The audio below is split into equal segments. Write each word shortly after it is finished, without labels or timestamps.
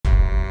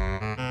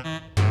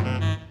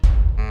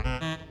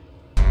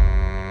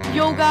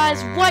Yo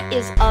guys, what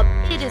is up?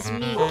 It is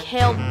me,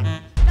 Kale,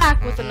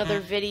 back with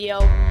another video.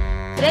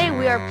 Today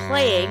we are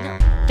playing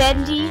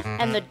Bendy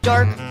and the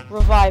Dark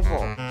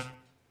Revival.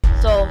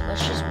 So,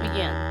 let's just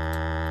begin.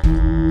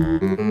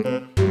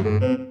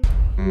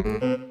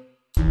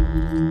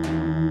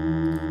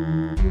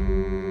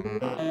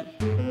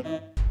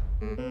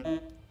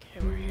 Okay,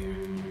 we're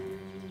here.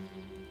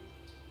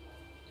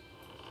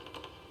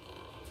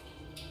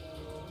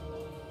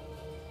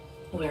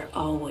 We're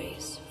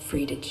always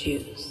free to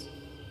choose.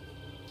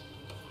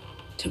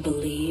 To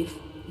believe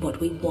what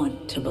we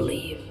want to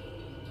believe.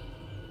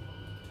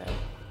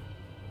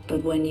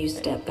 But when you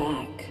step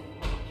back,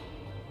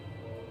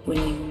 when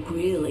you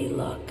really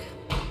look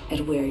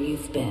at where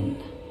you've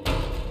been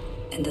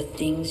and the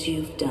things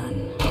you've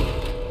done,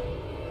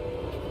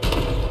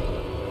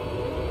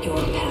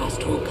 your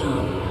past will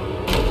come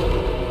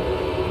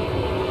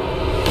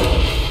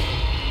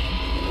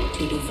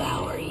to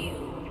devour you.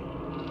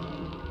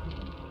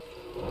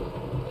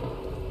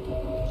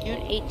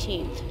 June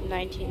 18th,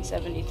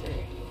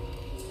 1973.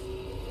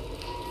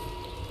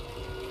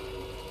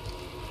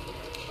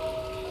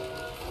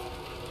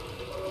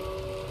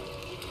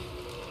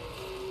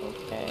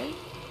 Okay.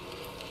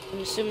 I'm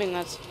assuming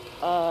that's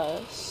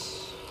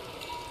us.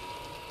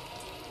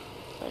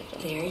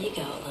 There you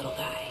go, little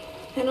guy.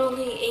 And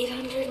only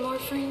 800 more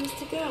frames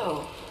to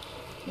go.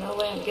 No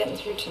way I'm getting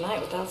through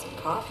tonight without some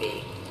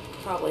coffee.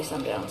 Probably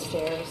some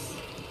downstairs.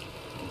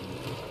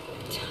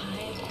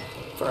 Time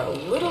for a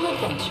little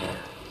adventure.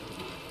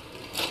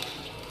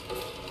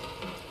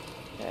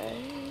 Okay.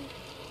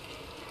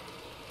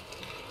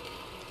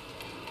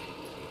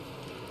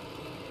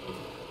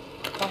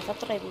 Oh, I thought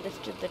that I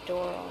lifted the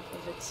door off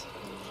of its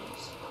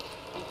hinges.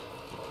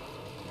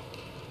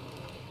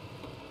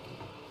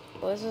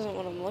 Well, this isn't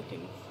what I'm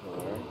looking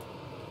for.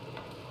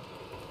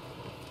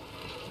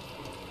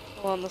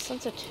 Well, and the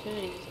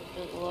sensitivity is a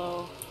bit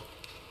low.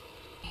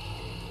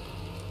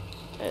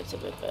 It's a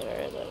bit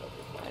better, that'll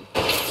be fine.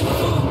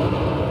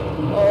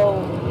 Oh.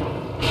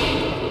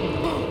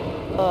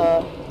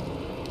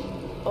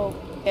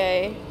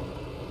 Okay.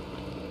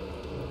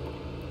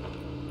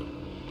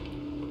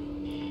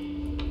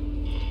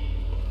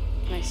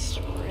 Can I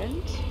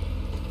sprint?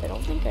 I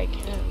don't think I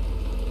can.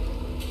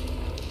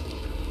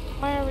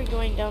 Why are we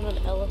going down an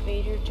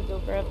elevator to go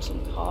grab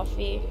some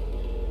coffee?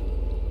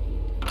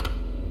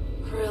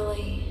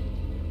 Really?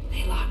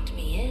 They locked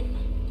me in.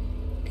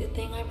 Good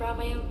thing I brought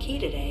my own key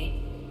today.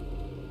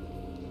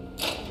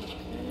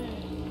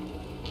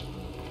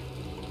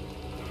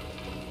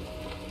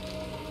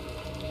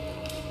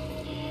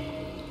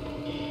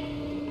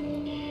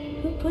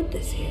 Who put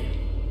this here?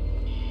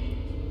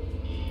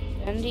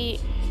 Bendy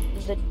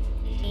the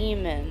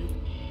demon.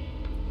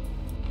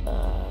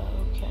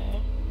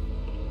 Okay.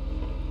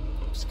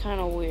 It's kind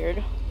of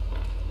weird.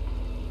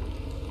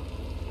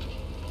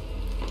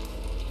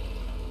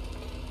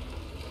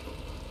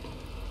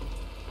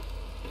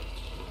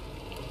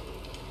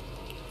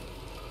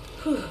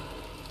 Whew.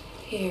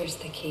 Here's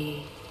the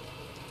key.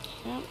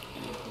 Yep,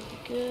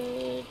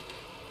 good.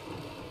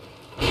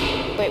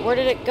 Wait, where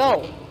did it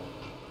go?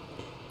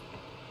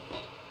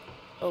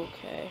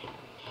 Okay.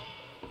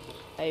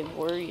 I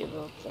worry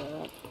about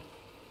that.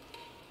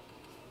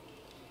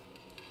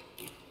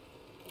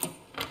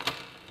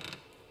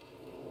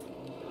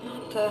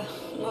 Not the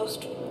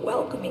most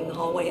welcoming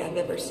hallway I've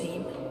ever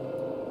seen.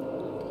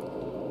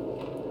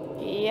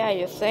 Yeah,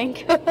 you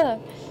think?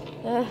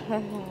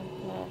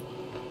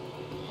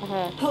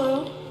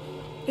 Hello?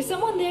 Is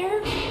someone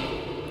there?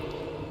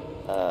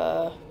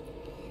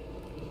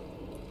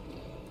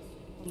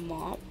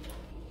 Mop.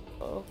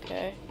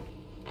 Okay.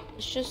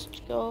 Let's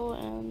just go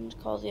and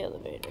call the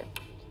elevator.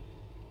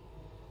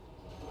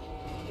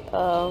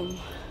 I'm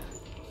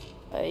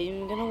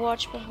gonna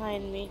watch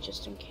behind me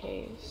just in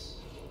case.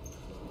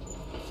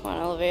 Come on,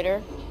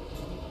 elevator.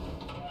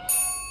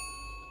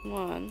 Come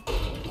on.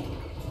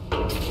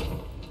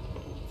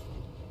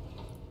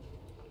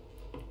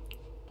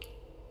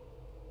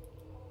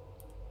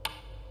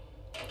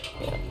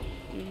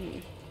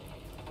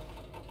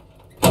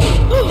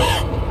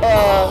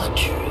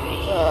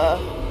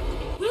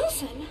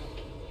 Wilson?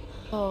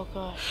 Oh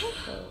gosh,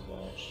 oh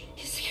gosh.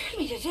 You scared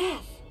me to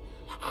death.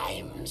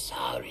 I'm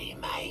sorry,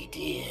 my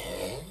dear.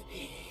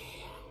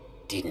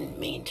 Didn't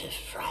mean to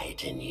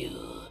frighten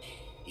you.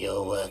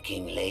 You're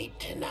working late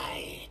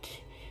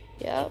tonight.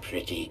 Yep. A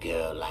pretty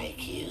girl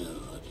like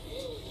you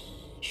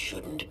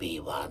shouldn't be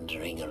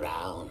wandering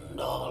around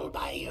all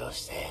by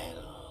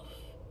yourself.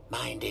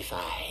 Mind if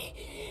I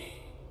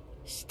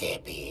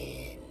step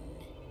in?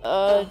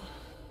 Of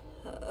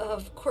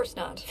course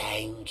not.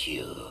 Thank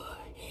you,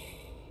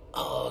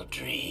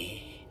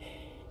 Audrey.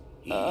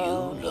 You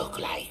look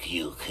like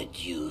you could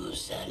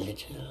use a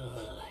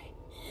little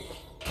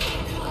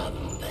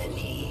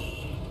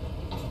company.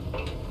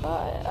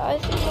 I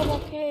think I'm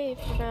okay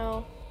for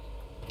now.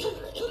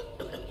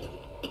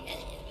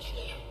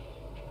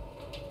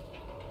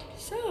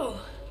 So,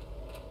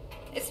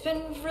 it's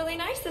been really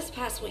nice this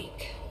past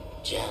week.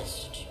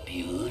 Just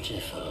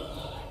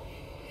beautiful.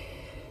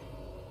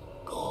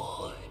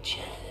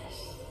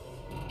 Gorgeous.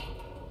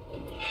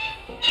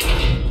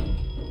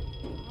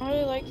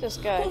 this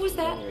guy. What was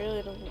that? I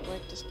really don't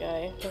like this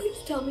guy. Please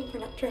tell me we're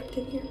not trapped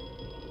in here.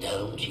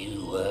 Don't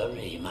you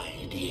worry, my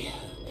dear.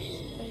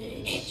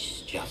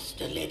 It's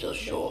just a little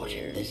short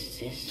in the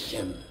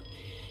system.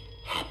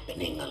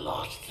 Happening a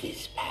lot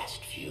this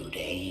past few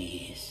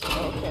days.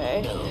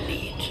 Okay. No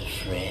need to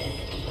fret.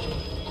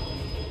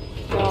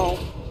 No.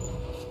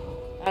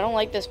 I don't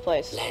like this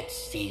place. Let's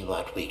see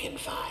what we can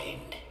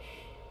find.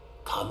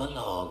 Come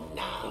along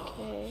now.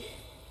 Okay.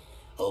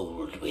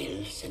 Old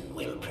Wilson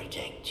will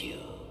protect you.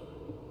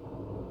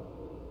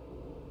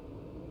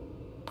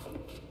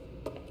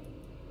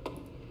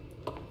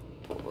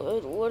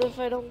 What if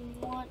I don't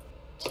want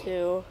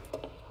to?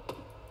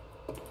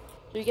 Do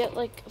we get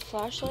like a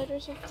flashlight or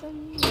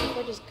something? What if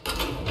I just go?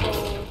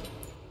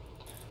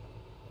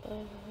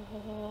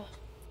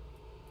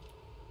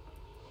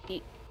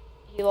 He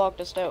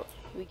locked us out.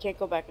 We can't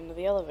go back into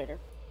the elevator.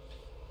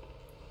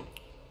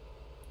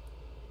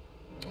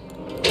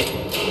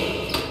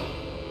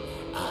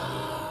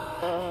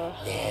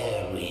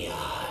 There we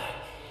are.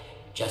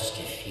 Just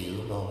a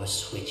few more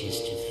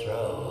switches to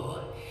throw.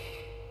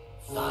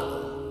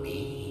 Follow me.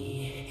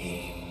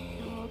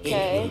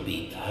 Okay. It will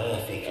be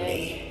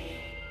perfectly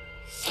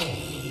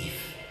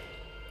safe.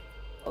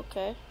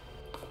 Okay.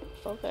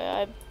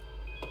 Okay,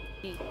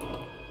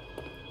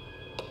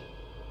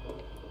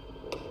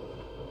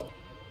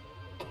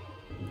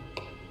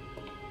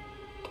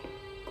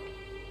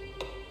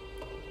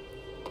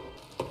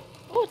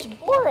 Oh, it's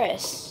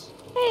Boris!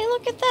 Hey,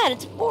 look at that,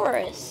 it's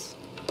Boris!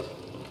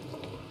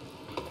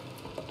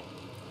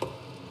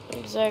 What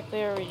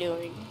exactly are we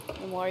doing?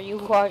 And why are you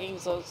walking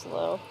so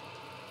slow?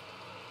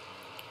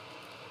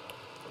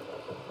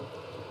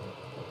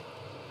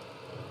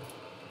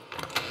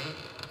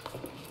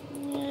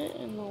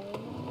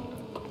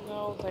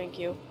 No, thank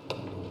you.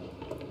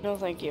 No,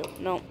 thank you.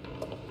 No,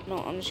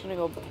 I'm just gonna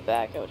go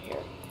back out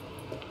here.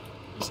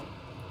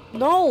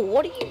 No,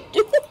 what are you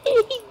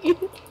doing?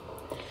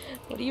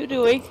 What are you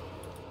doing?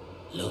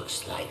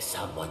 Looks like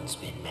someone's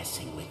been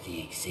messing with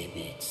the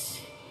exhibits.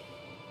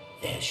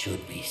 There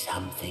should be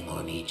something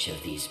on each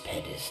of these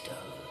pedestals.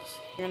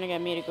 You're gonna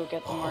get me to go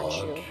get them, aren't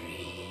you?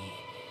 Audrey,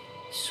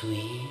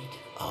 sweet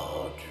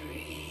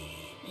Audrey.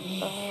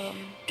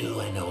 Do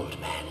an old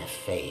man a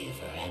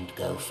favor and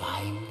go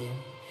find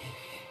them.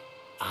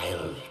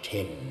 I'll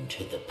tend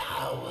to the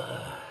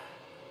power.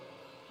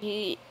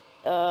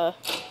 I'm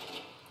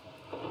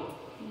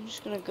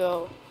just gonna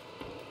go.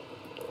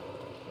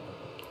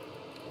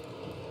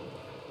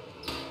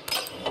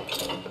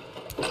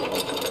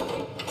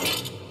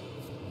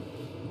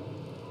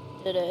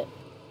 Did it.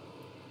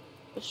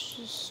 Let's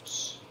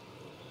just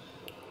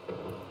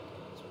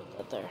put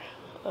that there.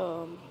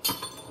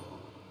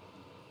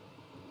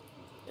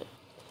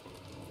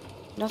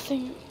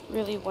 Nothing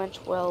really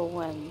went well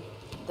when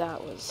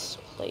that was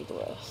played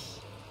with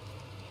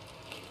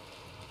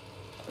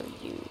or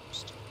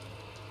used.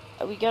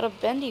 We got a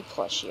Bendy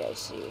plushie, I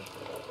see.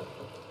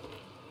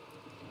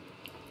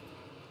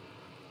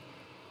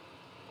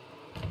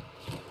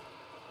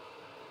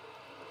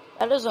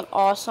 That is an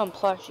awesome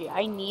plushie.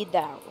 I need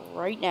that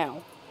right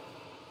now.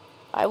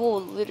 I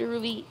will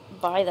literally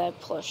buy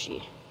that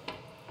plushie.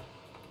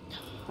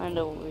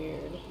 Kinda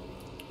weird.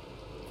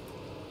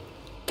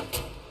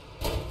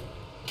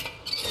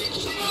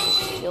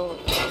 Steal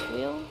the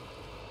wheel?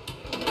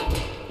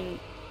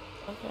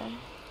 Okay.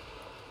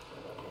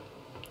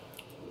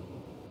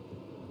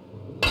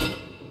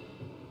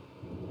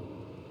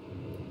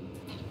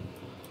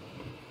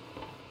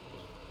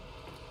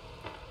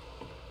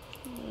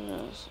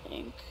 Yes,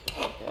 ink.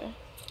 Okay.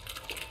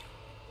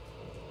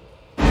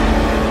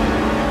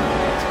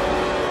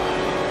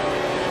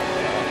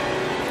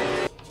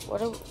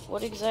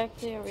 What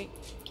exactly are we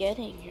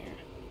getting here?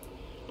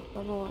 I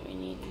don't know what we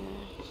need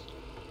next.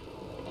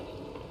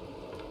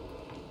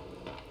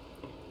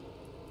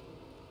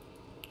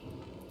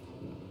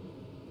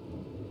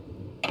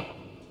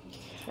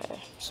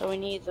 Okay, so we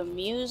need the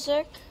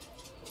music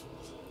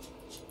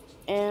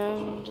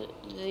and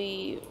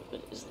the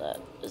what is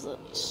that? Is it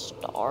a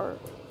star?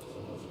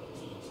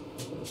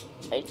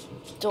 I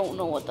don't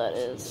know what that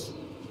is.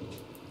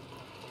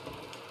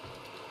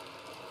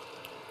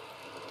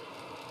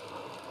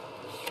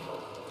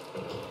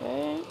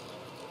 Okay.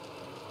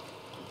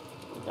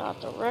 We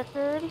got the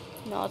record.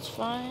 No, it's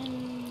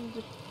fine.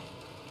 The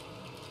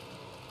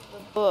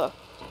book.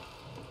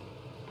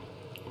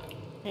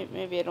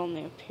 Maybe it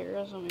only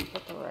appears when we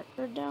put the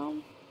record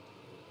down.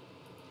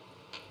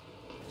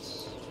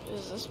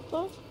 Is this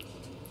book?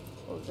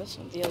 Oh, this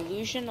one. The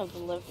Illusion of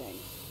Living.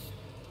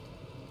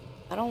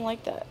 I don't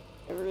like that.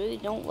 I really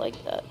don't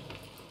like that.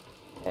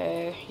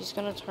 Okay, he's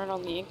gonna turn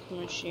on the ink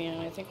machine,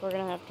 and I think we're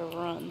gonna have to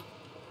run.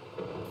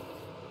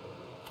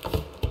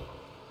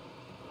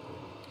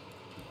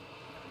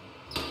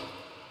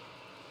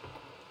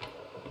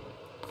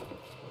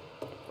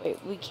 Wait,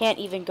 we can't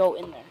even go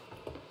in there.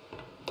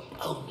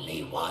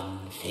 Only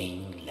one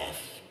thing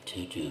left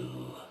to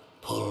do.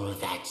 Pull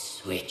that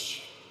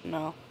switch.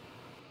 No.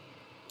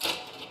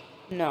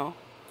 No.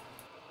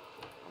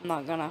 I'm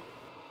not gonna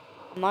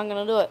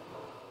do it.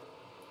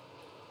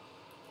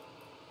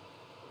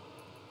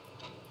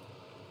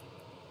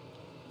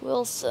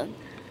 Wilson.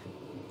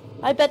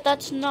 I bet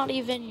that's not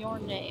even your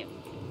name.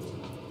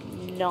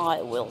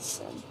 Not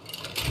Wilson.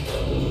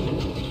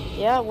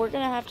 Yeah, we're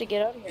gonna have to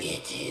get out of here.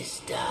 It is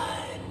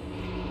done.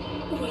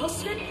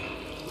 Wilson?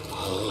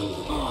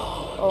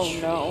 Oh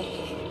no.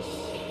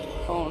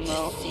 Oh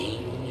no.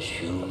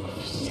 Things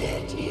you've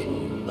set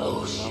in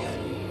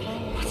motion.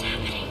 What's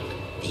happening?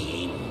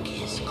 The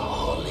ink is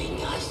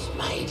calling us,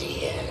 my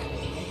dear.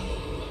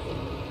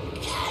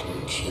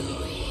 Can't you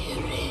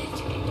hear it?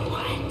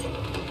 What?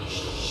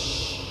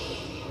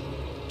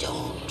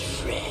 Don't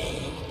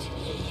fret.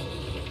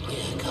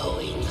 We're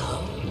going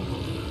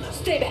home.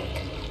 Stay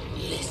back.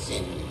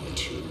 Listen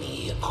to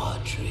me,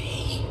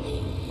 Audrey.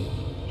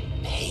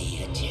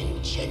 Pay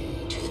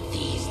attention to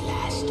these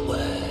last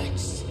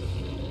words.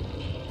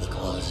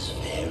 Because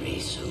very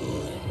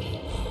soon,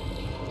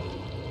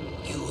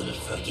 you will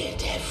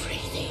forget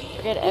everything.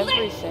 Forget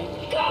everything.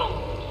 Go!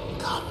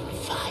 Come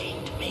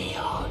find me,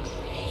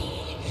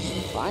 Audrey.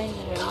 Find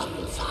him.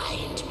 Come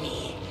find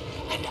me,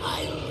 and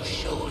I'll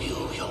show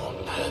you your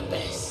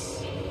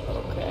purpose.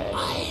 Okay.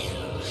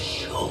 I'll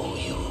show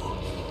you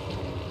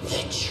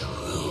the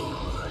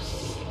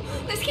truth.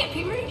 This can't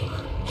be real.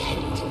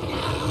 And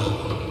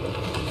now,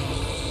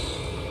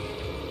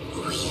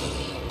 we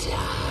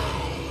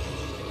die.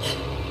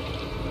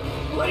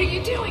 What are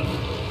you doing?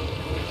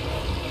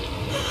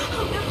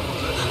 Oh no.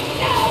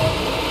 No!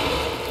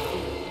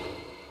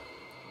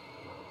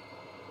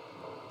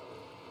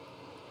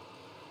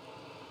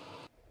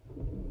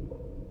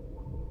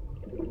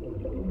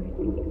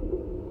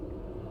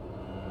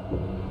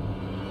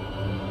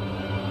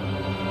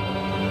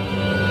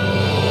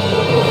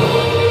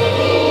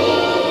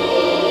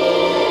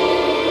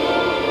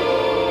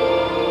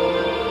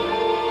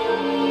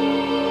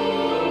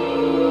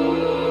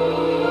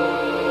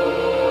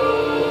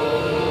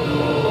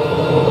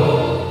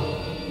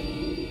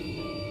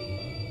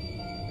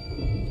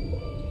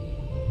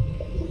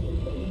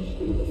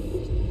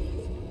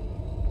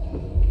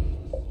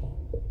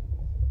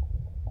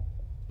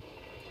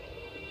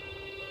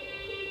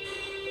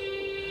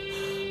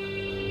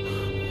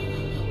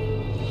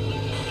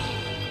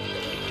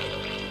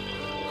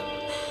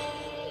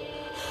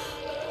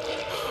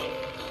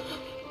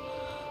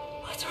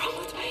 What's wrong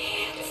with my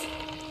hands?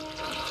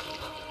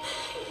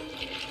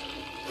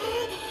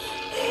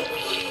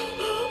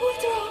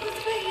 What's wrong with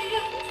my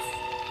hands?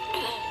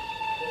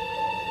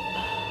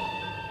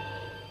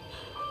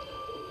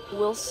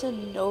 Wilson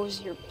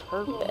knows your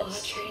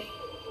purpose. Audrey,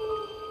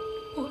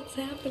 what's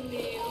happened to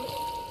you?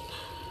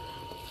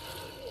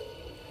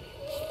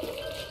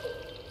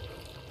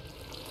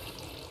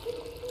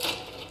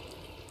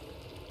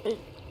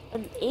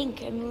 I'm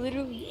ink. I'm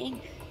literally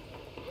ink.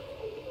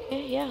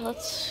 Okay, yeah,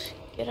 let's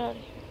get out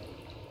of here.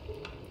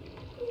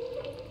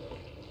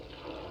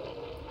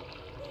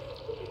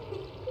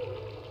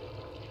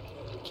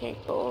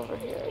 Can't go over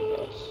here, I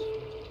guess.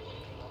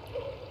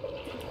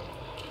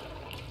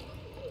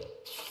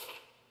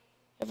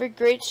 Every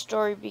great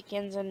story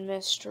begins in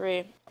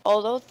mystery.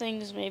 Although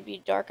things may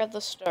be dark at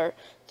the start,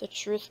 the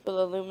truth will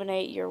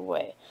illuminate your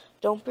way.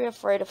 Don't be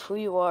afraid of who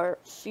you are.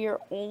 Fear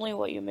only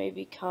what you may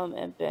become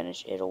and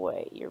banish it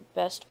away. Your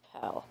best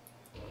pal.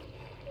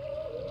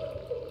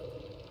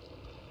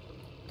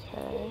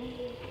 Okay.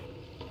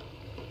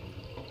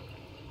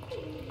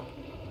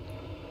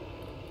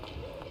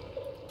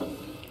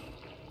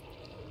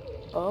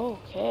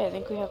 Okay, I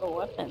think we have a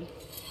weapon.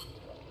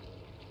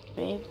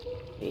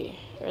 Maybe.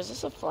 Or is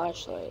this a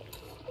flashlight?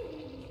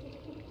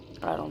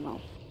 I don't know.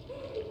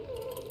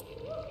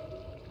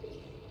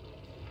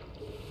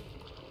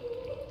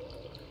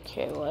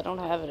 Okay, well I don't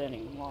have it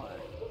anymore.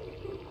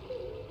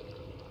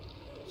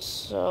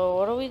 So,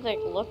 what are we like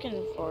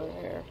looking for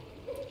here?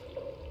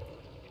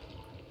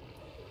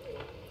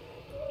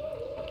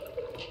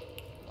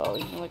 Oh,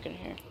 you can look in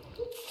here.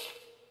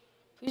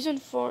 Please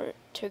inform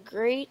to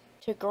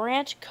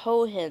Grant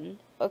Cohen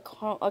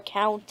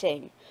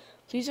accounting.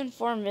 Please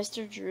inform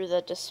Mr. Drew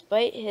that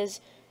despite his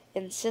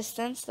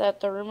insistence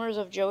that the rumors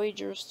of Joey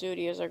Drew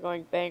Studios are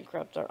going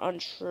bankrupt are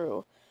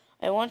untrue,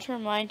 I want to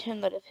remind him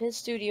that if his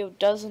studio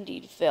does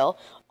indeed fail,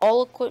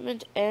 all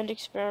equipment and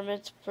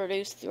experiments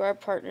produced through our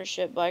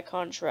partnership by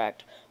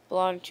contract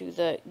belong to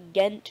the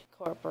Ghent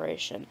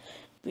Corporation.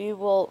 We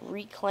will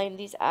reclaim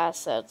these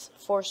assets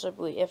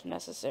forcibly if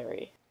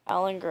necessary.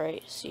 Alan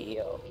Gray,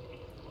 CEO.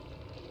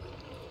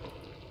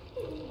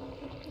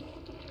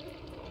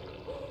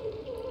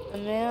 The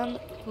man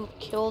who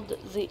killed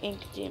the ink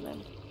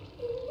demon.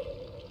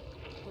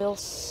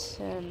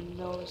 Wilson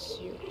knows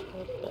your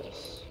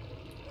purpose.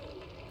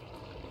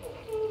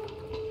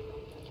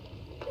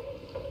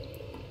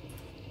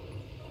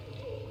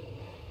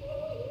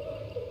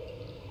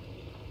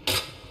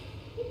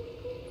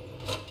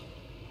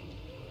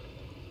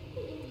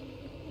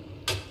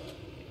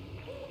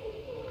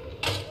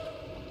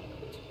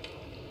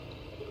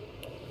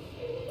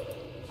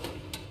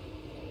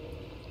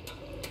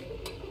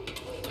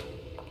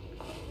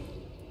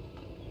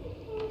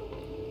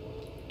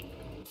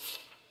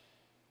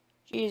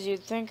 Jeez,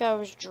 you'd think I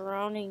was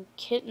drowning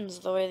kittens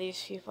the way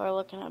these people are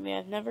looking at me.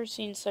 I've never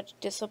seen such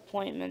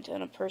disappointment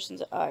in a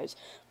person's eyes.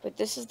 But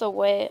this is the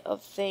way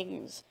of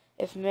things.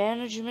 If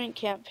management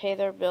can't pay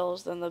their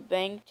bills, then the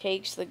bank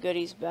takes the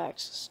goodies back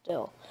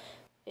still.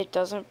 It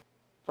doesn't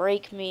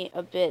break me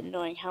a bit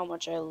knowing how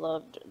much I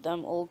loved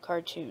them old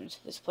cartoons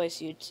this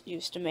place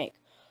used to make.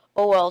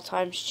 Oh well,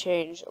 times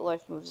change,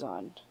 life moves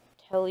on.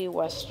 Telly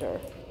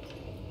Wester.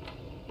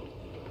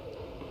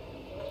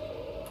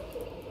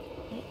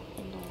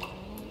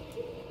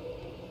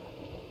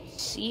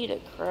 C to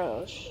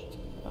crush.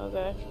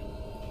 Okay.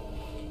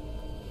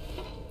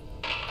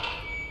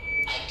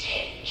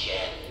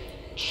 Attention,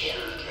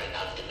 children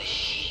of the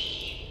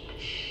machine.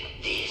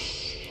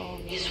 This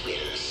is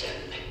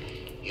Wilson,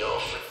 your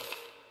friend.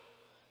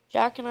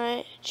 Jack and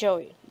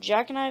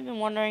I have been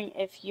wondering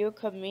if you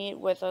could meet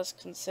with us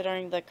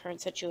considering the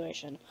current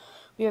situation.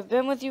 We have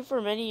been with you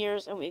for many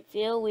years and we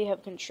feel we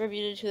have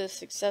contributed to the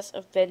success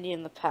of Bendy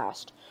in the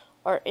past.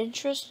 Our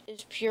interest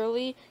is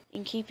purely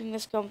in keeping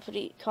this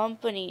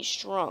company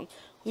strong.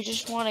 We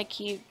just want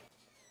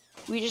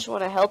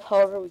to help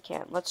however we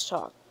can. Let's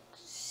talk.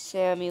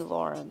 Sammy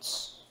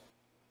Lawrence.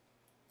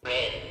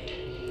 Friend,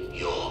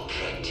 your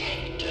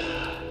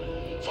protector.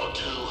 For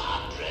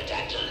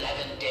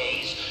 211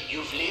 days,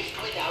 you've lived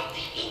without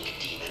the ink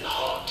demon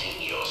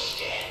haunting your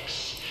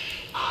steps.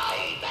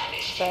 I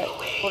banished him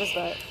away. What is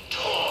that?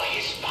 Tore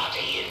his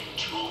body in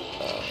two.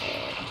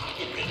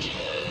 In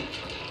return,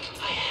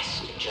 I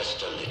asked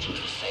just a little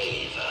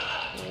favor.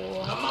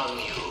 Among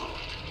you,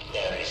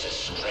 there is a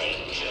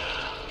stranger,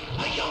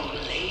 a young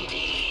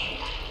lady.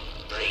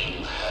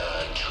 Bring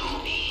her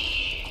to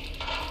me.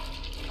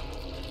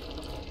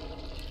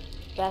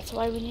 That's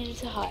why we needed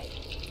to hide.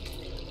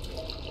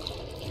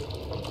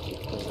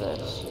 What is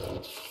this?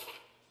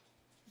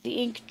 The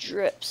ink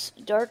drips.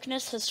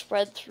 Darkness has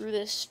spread through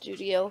this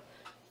studio.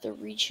 The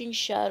reaching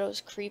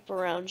shadows creep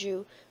around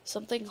you.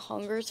 Something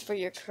hungers for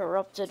your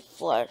corrupted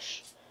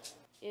flesh.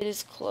 It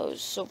is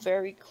close, so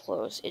very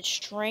close. It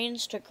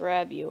strains to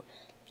grab you,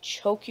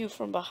 choke you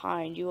from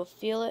behind. You will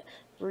feel it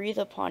breathe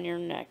upon your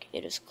neck.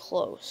 It is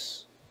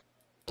close.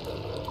 Do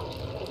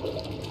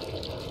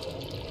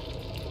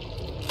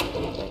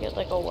I get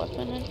like a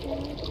weapon in here?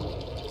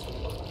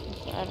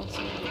 I don't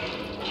see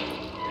anything.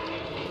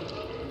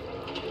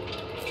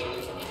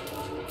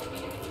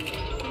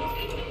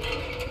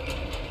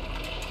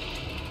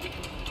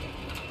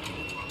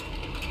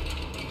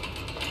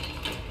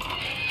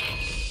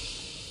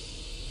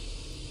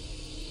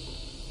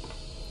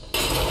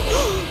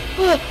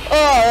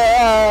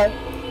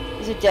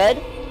 Is it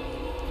dead?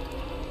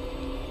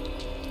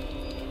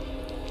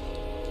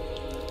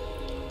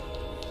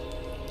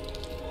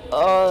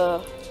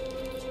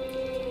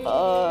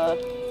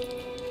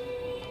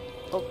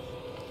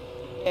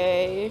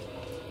 Okay.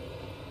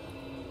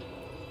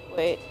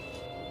 Wait.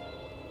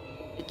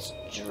 It's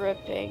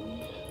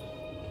dripping.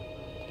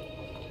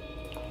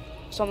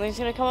 Something's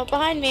gonna come up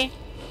behind me.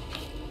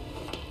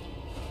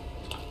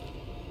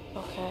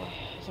 Okay,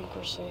 I think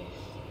we're safe.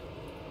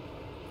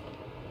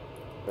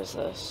 What is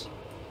this?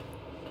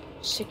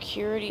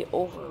 Security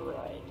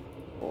override.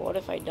 Well, what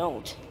if I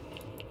don't?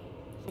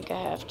 I think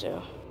I have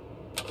to.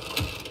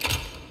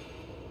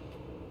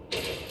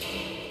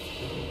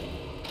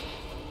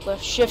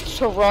 Left shift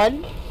to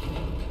run?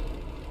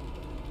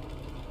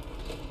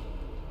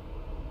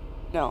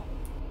 No.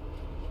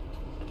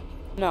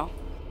 No.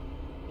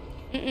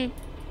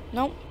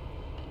 Nope.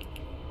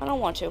 I don't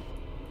want to.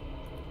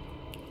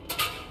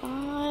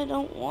 I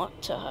don't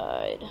want to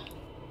hide.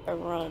 I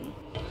run.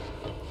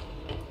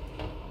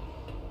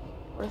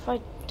 What if I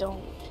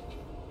don't?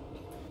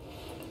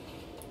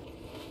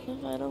 What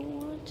if I don't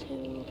want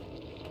to?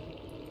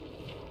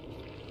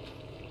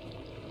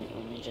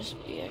 Let me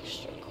just be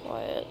extra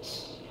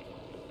quiet.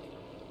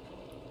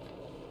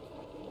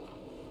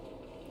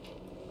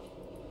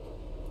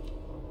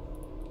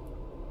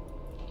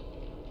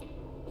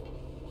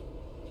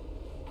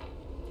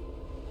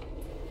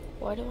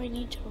 Why do I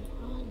need to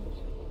run?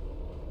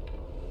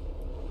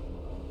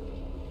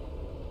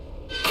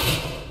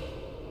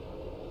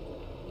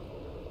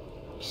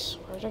 I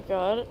swear to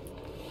God.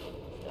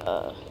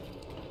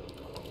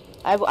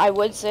 I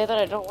would say that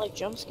I don't like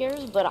jump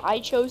scares, but I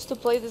chose to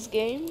play this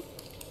game.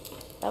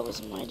 That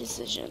was my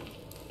decision.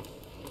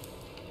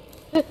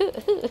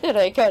 And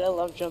I kind of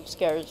love jump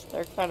scares.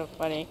 They're kind of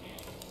funny.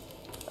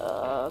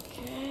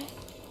 Okay.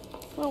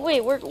 Well,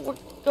 wait, we're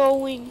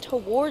going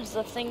towards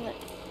the thing that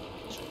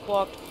just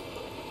walked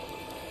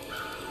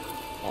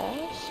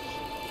past.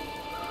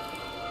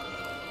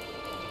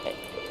 Okay.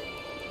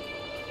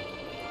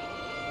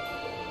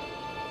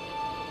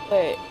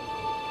 Wait.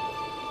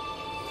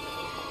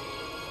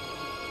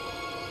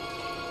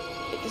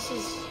 Wait, this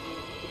is...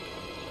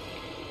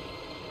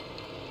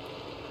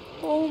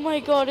 Oh my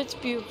God, it's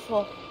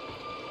beautiful.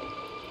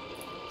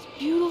 It's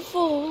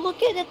beautiful.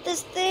 Look at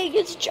this thing.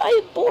 It's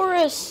giant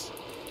Boris.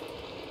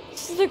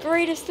 This is the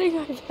greatest thing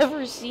I've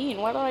ever seen.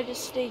 Why don't I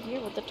just stay here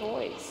with the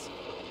toys?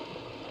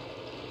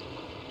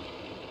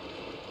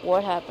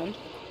 What happened?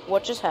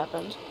 What just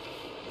happened?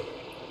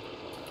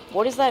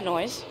 What is that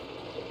noise?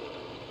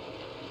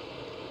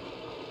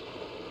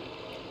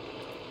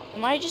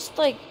 Am I just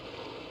like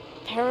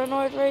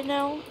paranoid right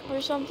now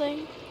or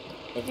something?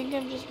 I think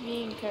I'm just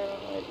being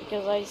paranoid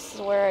because I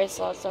swear I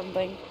saw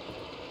something.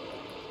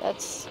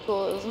 That's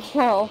cool as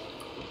well.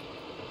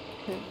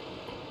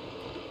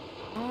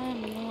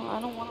 I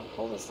don't want to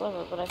pull this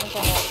lever, but I think I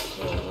have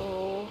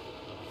to.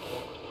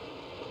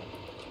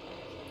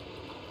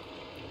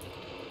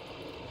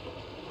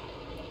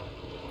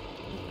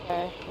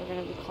 Okay, we're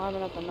gonna be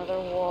climbing up another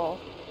wall.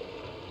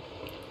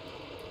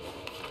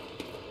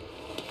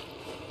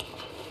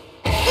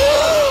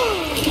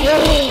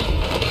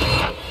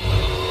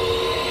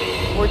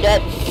 We're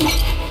dead.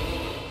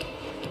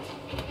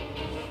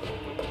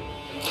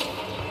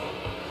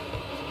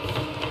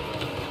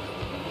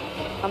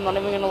 I'm not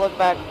even gonna look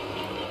back.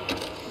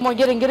 Come on,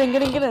 get in, get in,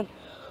 get in, get in.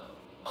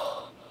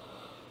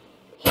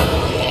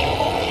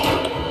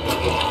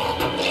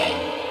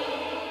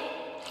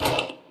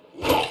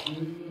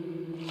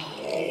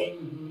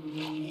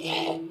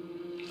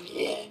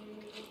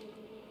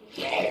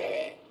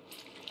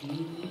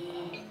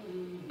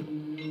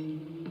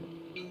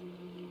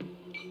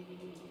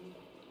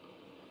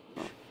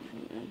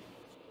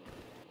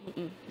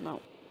 No.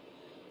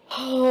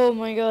 Oh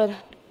my god.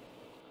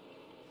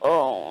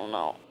 Oh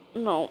no.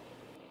 No.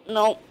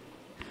 No.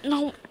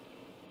 No.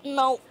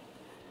 No.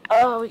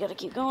 Oh, we gotta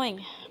keep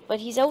going. But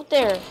he's out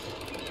there.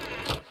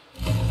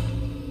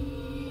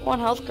 Low on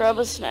health, grab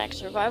a snack.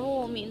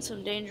 Survival will mean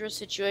some dangerous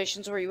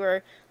situations where you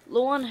are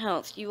low on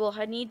health. You will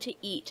need to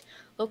eat.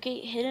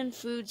 Locate hidden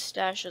food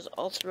stashes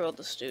all throughout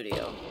the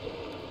studio.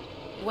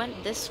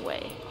 Went this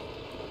way.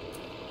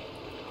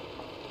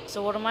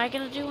 So what am I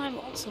gonna do? I'm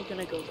also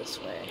gonna go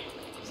this way.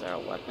 Is there a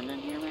weapon in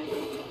here,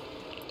 maybe?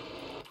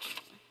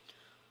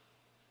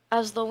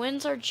 As the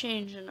winds are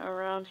changing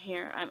around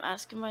here, I'm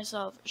asking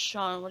myself,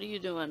 Sean, what are you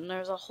doing?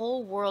 There's a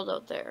whole world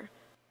out there.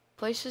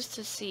 Places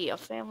to see, a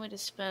family to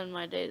spend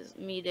my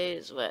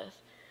days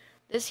with.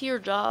 This here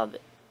job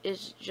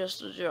is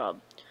just a job.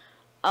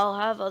 I'll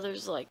have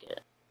others like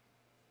it.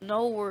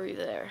 No worry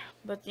there.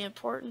 But the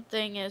important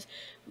thing is,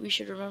 we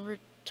should remember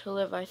to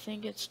live. I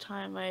think it's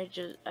time I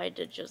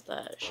did just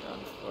that, Sean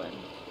Flynn.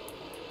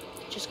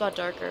 It just got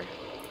darker.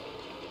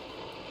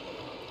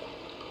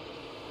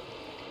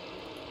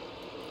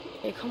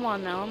 Hey, come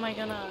on now. Am I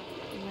gonna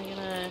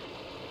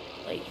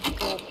like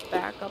go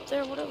back up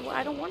there?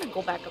 I don't want to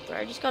go back up there.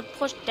 I just got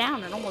pushed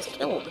down and almost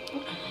killed.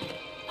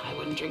 I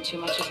wouldn't drink too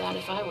much of that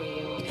if I were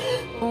you.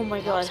 Oh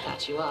my god. Helps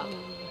patch you up,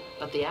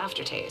 but the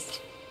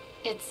aftertaste,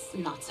 it's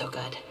not so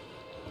good.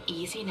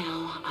 Easy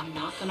now. I'm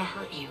not gonna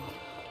hurt you.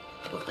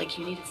 It looked like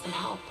you needed some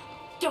help.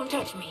 Don't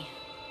touch me.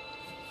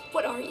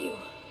 What are you?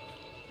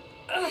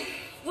 Ugh,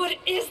 what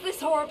is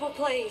this horrible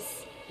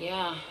place?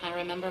 Yeah, I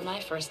remember my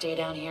first day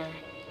down here.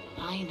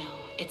 I know,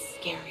 it's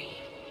scary.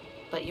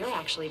 But you're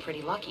actually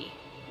pretty lucky.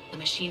 The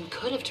machine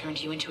could have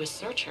turned you into a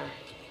searcher.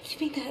 You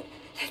mean that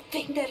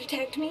thing that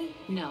attacked me?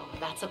 No,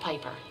 that's a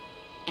Piper.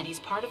 And he's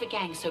part of a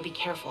gang, so be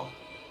careful.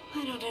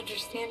 I don't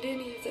understand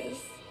any of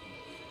this.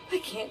 I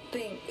can't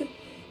think.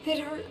 It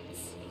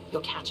hurts.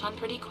 You'll catch on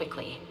pretty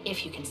quickly,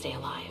 if you can stay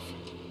alive.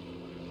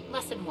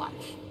 Lesson 1.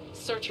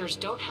 Searchers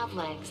don't have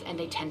legs, and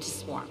they tend to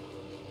swarm.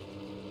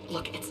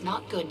 Look, it's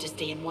not good to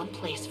stay in one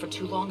place for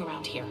too long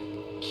around here.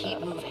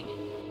 Keep moving,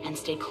 and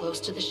stay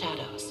close to the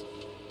shadows.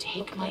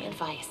 Take my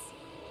advice.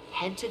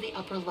 Head to the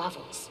upper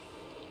levels.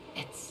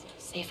 It's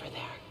safer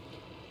there.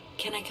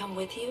 Can I come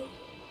with you?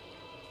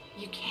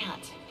 You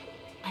can't.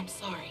 I'm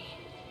sorry.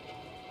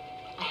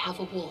 I have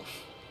a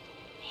wolf.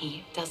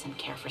 He doesn't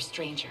care for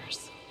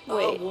strangers.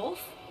 Wait. A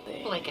wolf?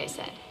 Like I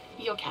said,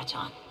 you'll catch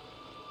on.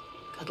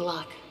 Good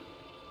luck.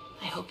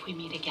 I hope we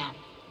meet again.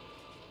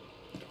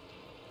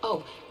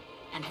 Oh,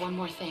 and one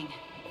more thing.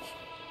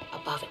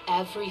 Above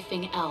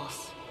everything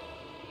else,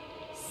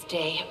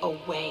 stay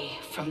away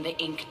from the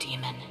ink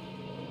demon.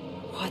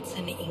 What's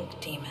an ink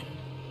demon?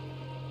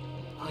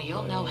 Oh,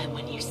 you'll know him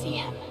when you see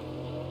him.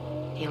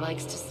 He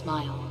likes to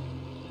smile,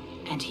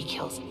 and he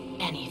kills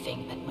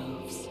anything that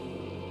moves.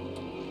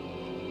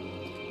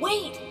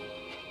 Wait!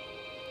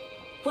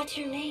 What's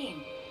your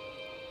name?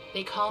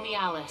 They call me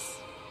Alice.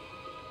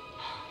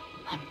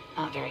 I'm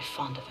not very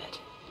fond of it.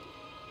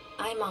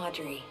 I'm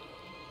Audrey.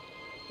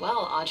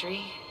 Well,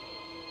 Audrey,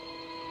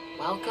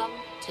 welcome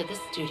to the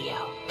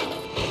studio.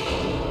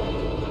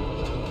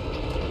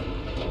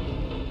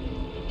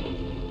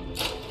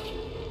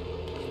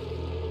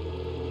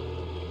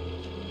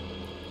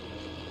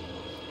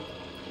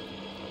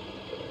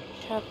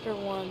 Chapter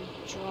 1,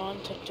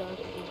 Drawn to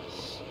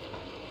Darkness.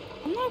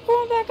 I'm not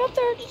going back up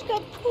there, I just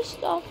got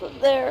pushed off of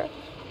there.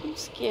 I'm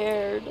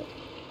scared.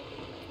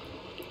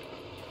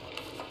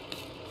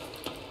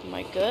 Am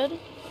I good? I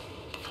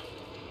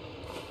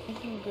think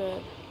I'm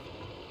good.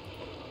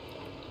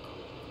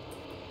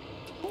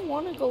 I don't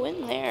want to go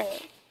in there.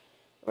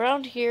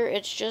 Around here,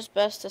 it's just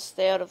best to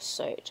stay out of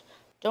sight.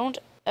 Don't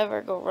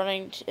ever go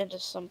running into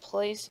some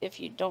place if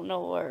you don't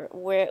know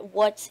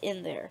what's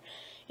in there.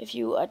 If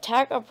you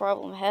attack a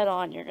problem head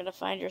on, you're going to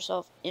find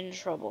yourself in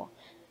trouble.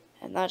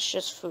 And that's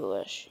just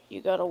foolish.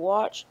 You gotta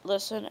watch,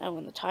 listen, and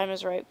when the time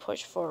is right,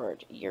 push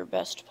forward. Your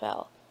best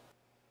pal.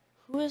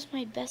 Who is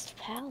my best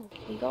pal?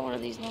 We got one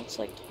of these notes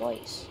like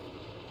twice.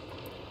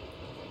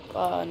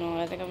 No,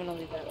 I think I'm gonna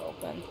leave that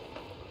open.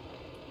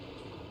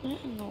 What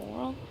in the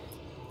world?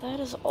 That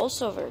is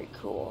also very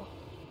cool.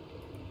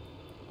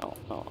 Oh,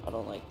 no, I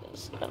don't like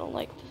this. I don't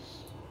like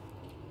this.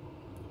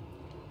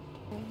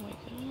 Oh my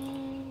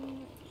god.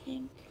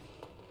 Ink.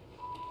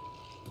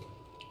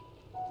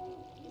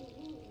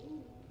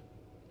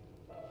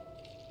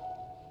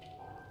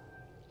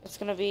 It's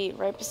gonna be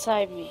right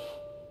beside me.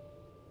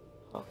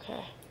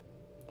 Okay.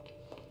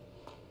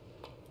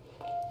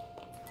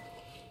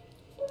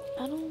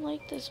 I don't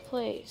like this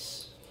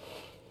place.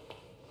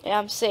 Yeah,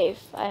 I'm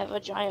safe. I have a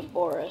giant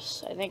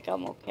Boris. I think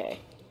I'm okay.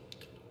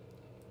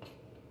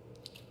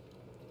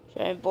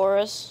 Giant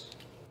Boris,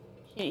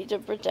 you need to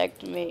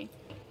protect me.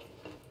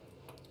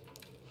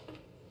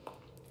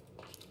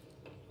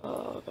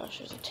 Oh gosh,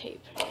 there's a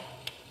tape here.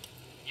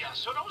 Yeah,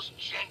 so those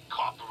Gent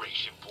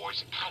Corporation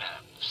boys are kind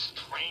of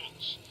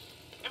strange.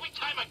 Every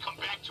time I come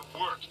back to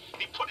work,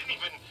 they put in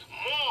even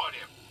more of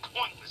their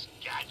pointless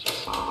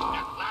gadgets.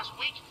 Now, last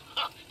week,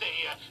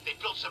 they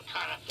built some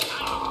kind of,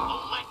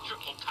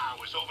 electrical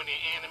towers over near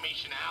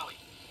Animation Alley.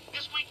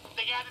 This week,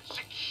 they added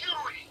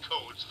security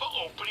codes for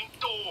opening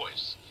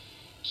doors.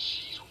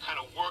 Jeez, what kind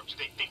of work do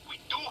they think we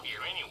do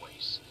here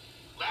anyways?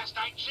 Last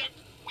I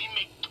checked, we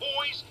make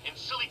toys and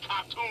silly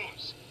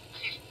cartoons.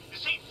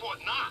 This ain't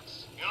Fort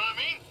Knox, you know what I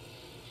mean?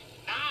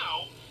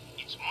 Now,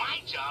 it's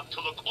my job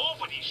to look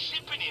over these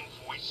shipping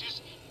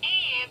invoices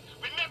and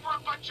remember a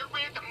bunch of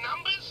random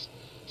numbers?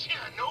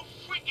 Yeah, no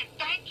freaking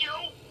thank you!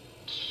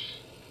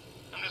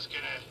 I'm just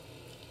gonna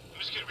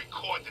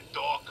record the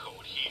door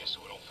code here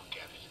so we don't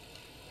forget it.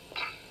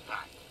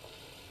 Alright.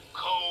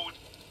 Code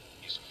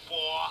is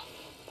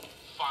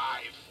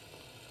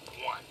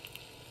 451.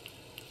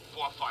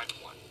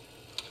 451.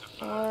 If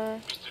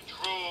Mr.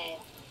 Drew or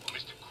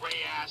Mr.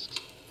 Gray asks,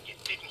 you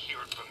didn't hear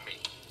it from me.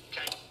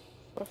 Okay?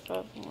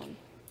 451.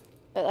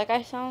 That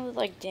guy sounded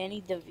like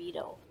Danny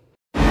DeVito.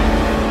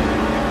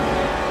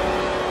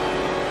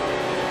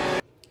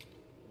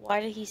 Why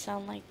did he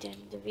sound like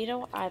Danny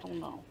DeVito? I don't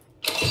know.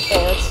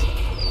 Okay, let's...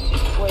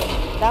 Wait,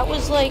 that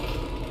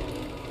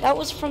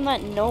was from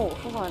that note.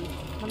 Hold on.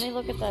 Let me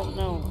look at that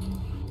note.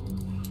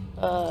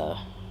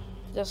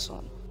 This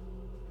one.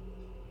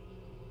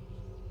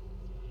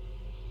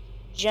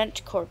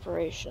 Gent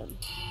Corporation.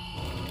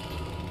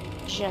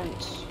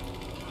 Gent.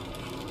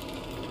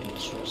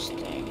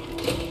 Interesting.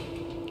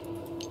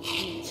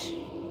 Eat.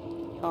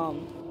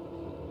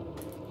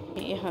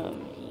 Eat.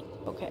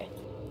 Okay.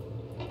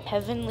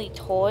 Heavenly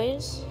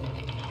Toys?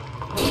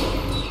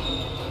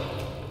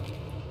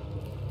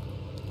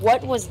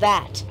 What was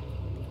that?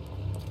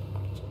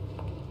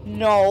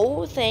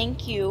 No,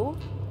 thank you.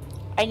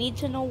 I need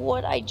to know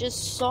what I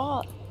just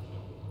saw.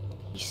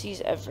 He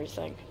sees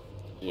everything.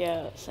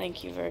 Yeah,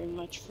 thank you very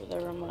much for the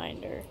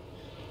reminder.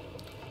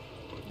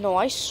 No,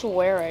 I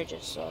swear I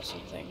just saw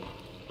something.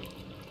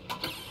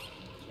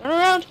 Turn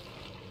around!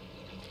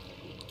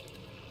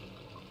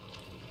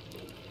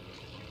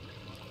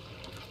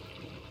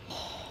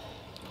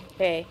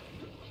 Okay.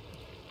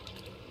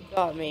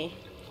 Got me.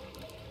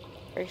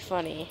 Very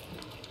funny.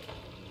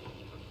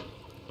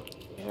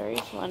 Very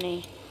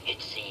funny.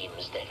 It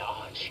seems that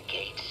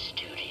Archgate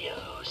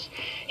Studios,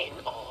 in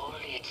all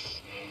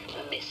its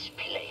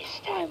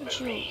misplaced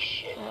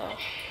admiration,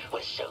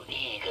 was so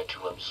eager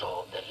to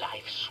absorb the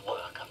life's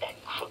work of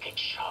that crooked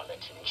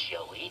charlatan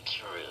Joey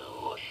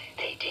Drew,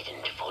 they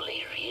didn't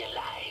fully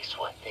realize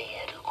what they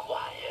had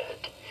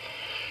acquired.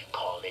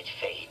 Call it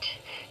fate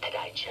that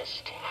I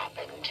just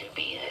happened to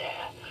be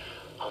there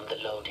on the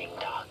loading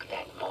dock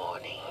that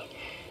morning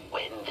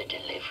when the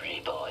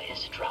delivery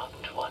boys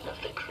dropped one of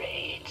the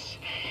crates.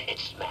 It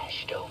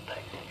smashed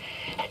open,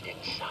 and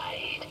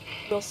inside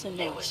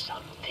there was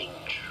something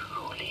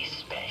truly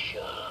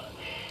special.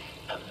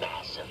 A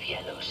mass of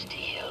yellow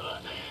steel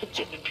and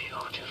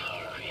beautiful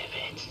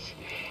rivets.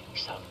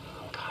 Some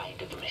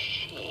kind of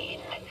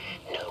machine.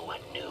 No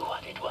one knew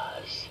what it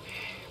was,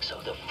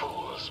 so the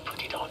fools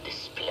put it on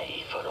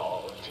display for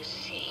all to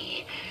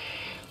see.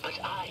 But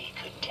I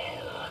could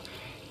tell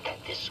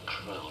that this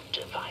crude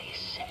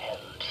device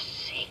held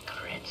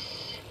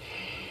secrets.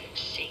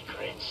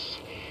 Secrets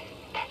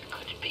that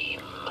could be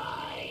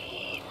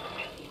mine.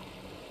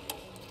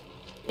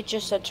 It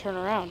just said turn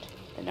around,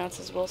 and now it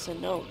says Wilson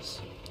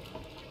knows.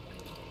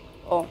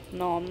 Oh,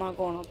 no, I'm not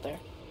going up there.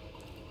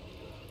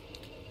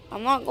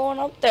 I'm not going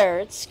up there.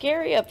 It's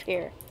scary up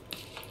here.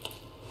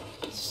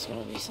 There's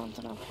gonna be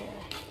something up here.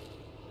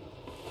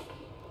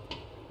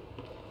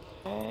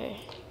 Okay.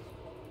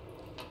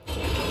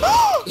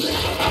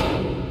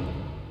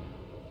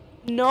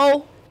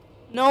 No.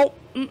 No.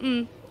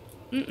 Mm-mm.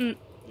 Mm-mm.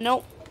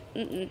 Nope.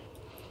 Mm-mm.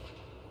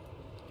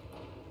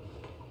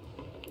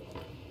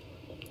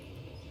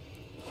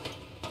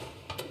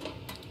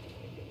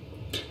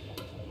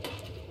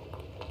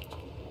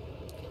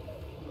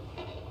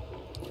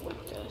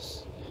 Like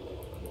this.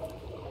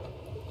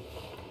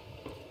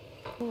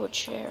 Ooh, a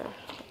chair.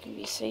 can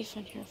be safe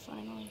in here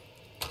finally.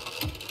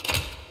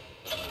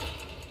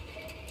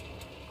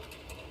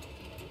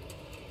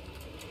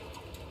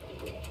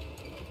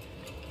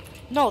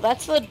 No,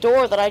 that's the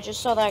door that I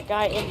just saw that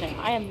guy in there.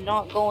 I am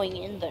not going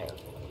in there.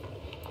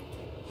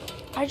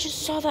 I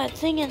just saw that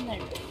thing in there.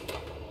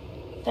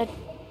 That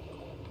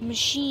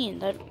machine,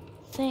 that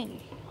thing.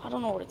 I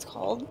don't know what it's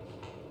called.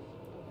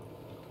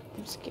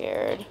 I'm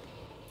scared.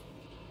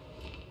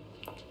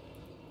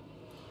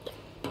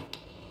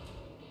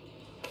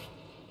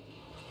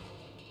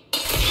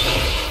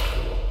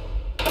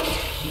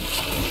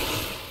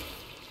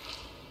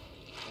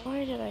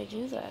 Why did I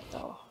do that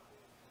though?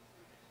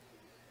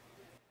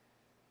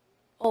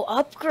 Oh,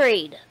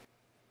 upgrade.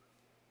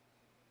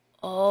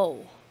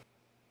 Oh.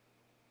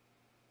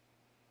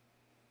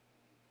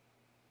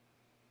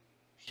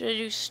 Should I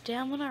do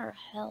stamina or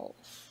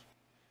health?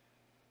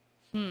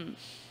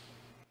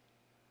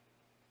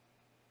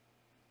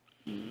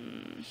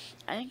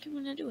 I think I'm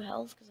gonna do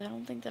health because I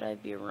don't think that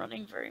I'd be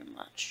running very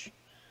much.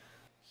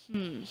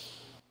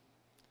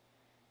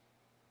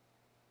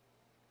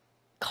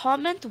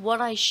 Comment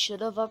what I should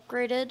have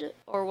upgraded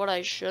or what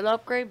I should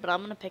upgrade, but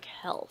I'm gonna pick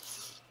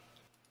health.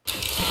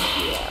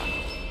 Yeah.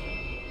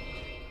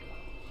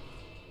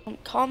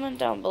 Comment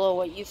down below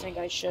what you think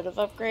I should have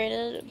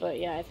upgraded, but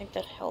yeah, I think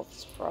that health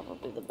is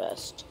probably the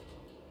best.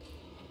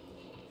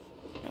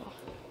 No.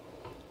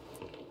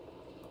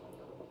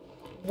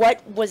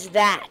 What was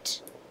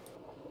that?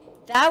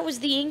 That was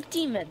the ink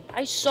demon.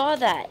 I saw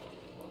that.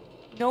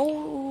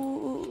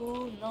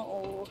 No,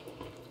 no.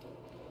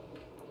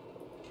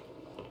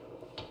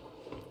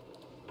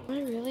 Do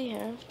I really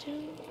have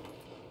to?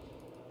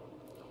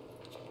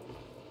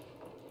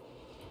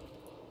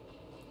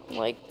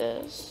 Like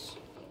this.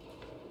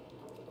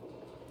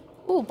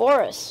 Ooh,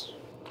 Boris.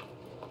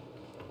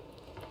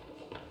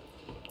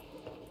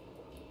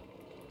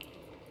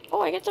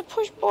 Oh, I get to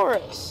push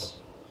Boris.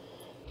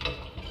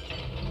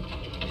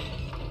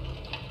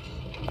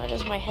 Why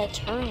does my head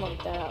turn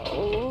like that?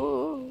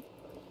 Ooh.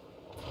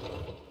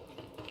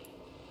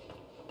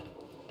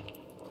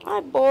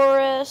 Hi,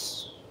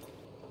 Boris.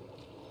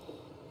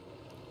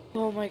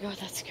 Oh my god,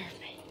 that scared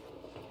me.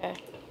 Okay.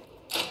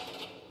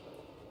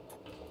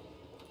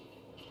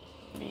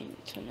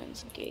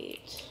 Maintenance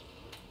gate.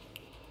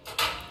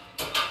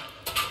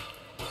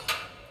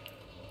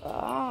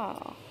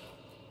 Ah.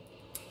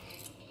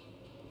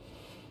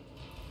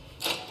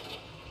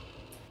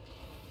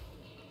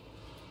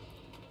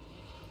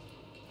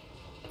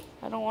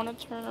 I don't want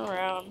to turn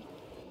around.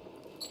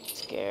 I'm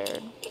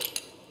scared.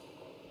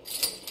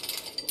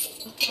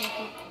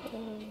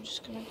 I'm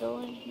just gonna go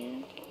in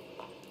here.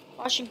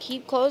 Wash and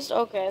keep closed?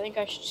 Okay, I think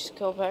I should just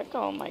go back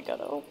home. I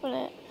gotta open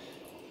it.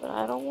 But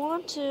I don't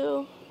want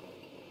to.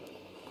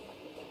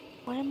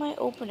 Why am I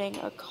opening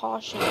a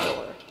caution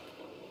door?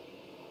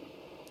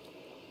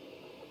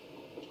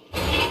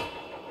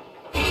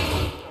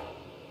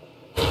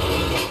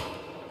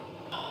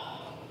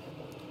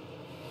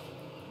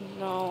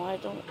 No, I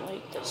don't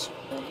like this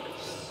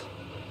place.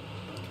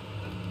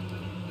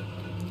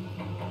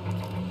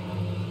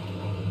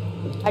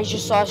 I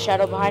just saw a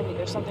shadow behind me.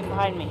 There's something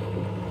behind me.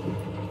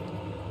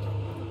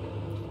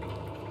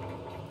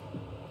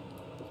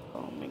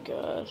 Oh my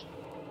god.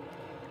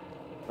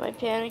 Am I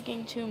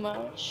panicking too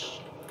much?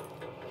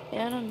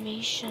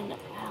 Animation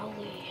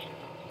alley.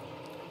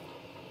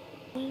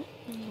 What in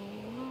the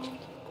world?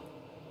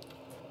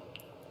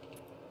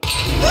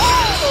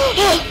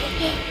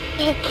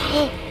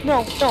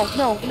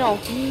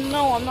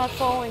 No, I'm not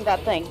following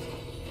that thing.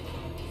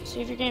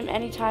 Save your game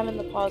anytime in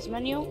the pause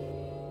menu.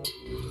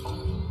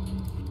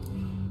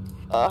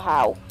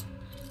 How?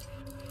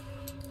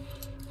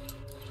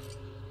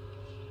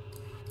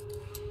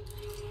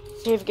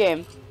 Save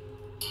game.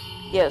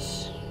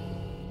 Yes.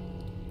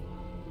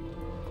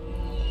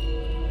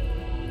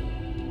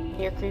 I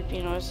hear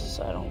creepy noises,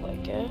 I don't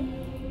like it.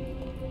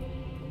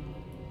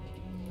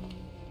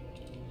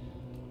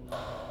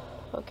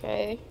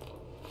 Okay.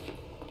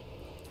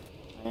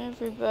 Hi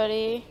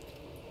everybody.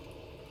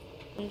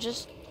 I'm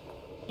just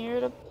here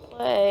to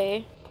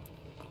play.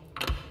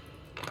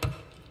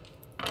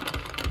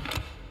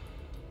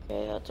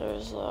 Okay, that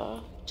door's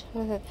locked.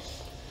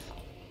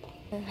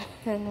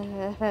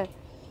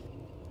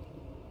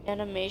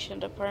 Animation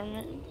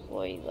department,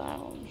 employee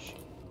lounge.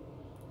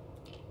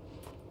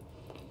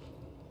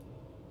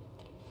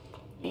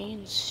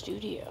 Main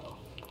studio.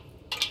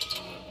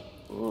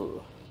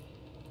 Ooh.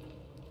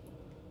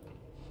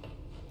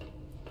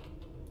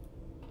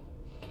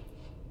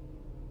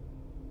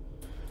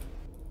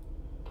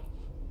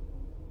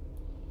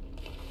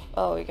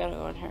 Oh, we gotta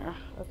go in here.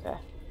 Okay.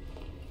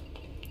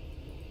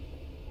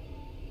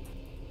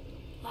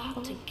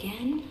 Locked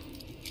again?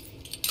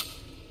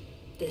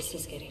 This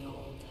is getting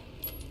old.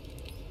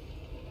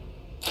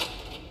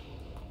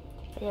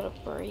 I gotta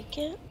break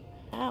it?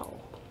 How?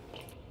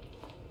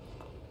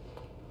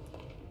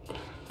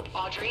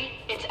 Audrey,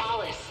 it's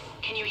Alice.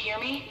 Can you hear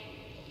me?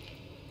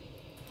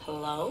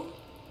 Hello?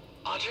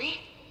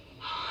 Audrey?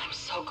 Oh, I'm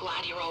so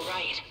glad you're all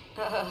right.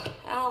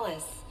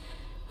 Alice.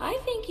 I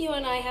think you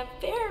and I have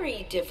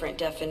very different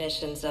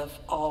definitions of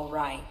all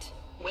right.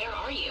 Where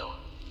are you?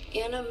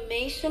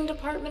 Animation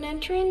department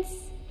entrance?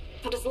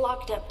 But it's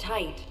locked up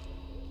tight.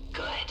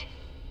 Good.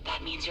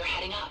 That means you're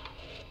heading up.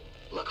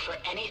 Look for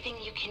anything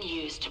you can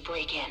use to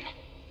break in.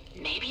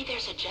 Maybe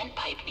there's a gent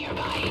pipe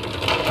nearby.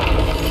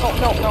 Oh,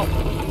 no, no.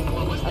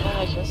 What was I don't that?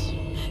 like this.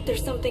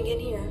 There's something in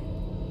here.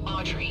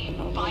 Audrey,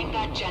 find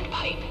that gent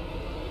pipe.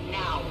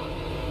 Now.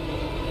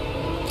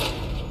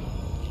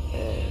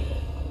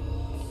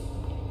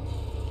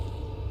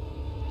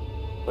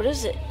 What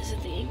is it? Is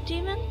it the ink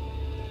demon?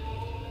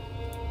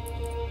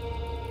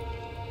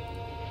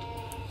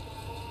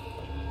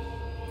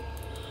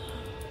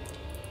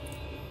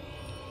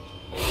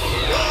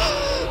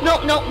 No,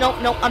 no, no,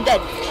 no, I'm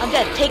dead. I'm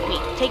dead. Take me.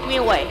 Take me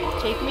away.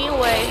 Take me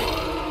away.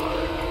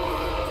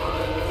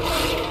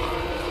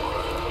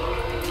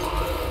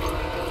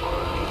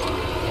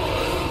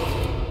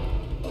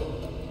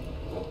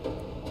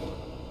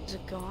 Is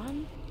it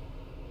gone?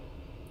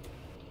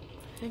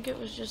 I think it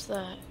was just that.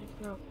 I think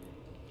we're okay.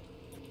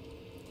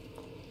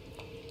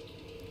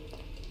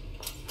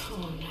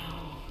 Oh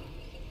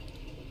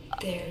no.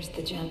 There's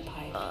the gent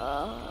pipe.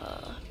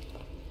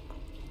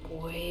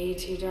 Way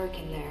too dark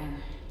in there.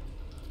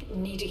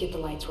 Need to get the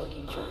lights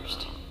working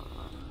first.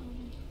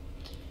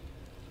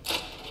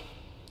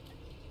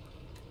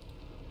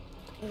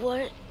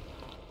 What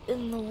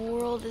in the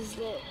world is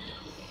this?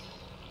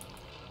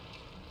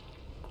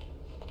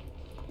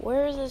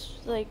 Where is this,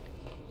 like,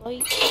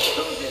 light?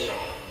 Who's in there?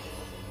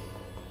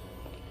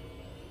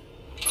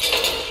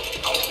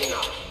 Open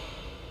up.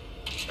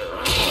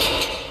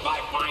 If I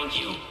find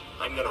you,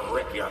 I'm gonna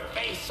rip your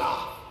face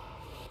off.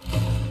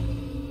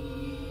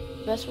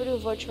 The best way to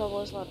avoid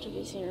trouble is not to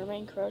be seen.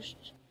 Remain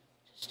crouched.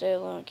 Stay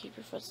alone. Keep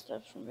your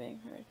footsteps from being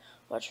heard.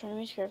 Watch for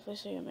enemies carefully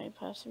so you may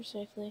pass through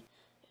safely.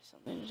 If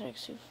something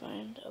detects you,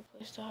 find a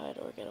place to hide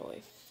or get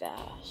away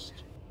fast.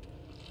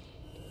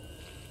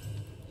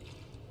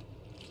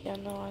 Yeah,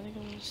 no, I think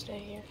I'm gonna stay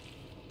here.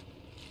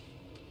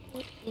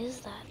 What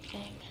is that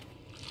thing?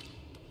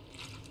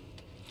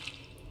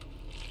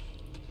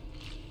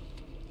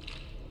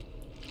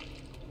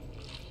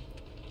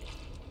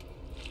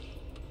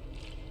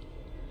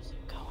 Where's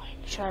it going?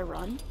 Should I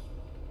run?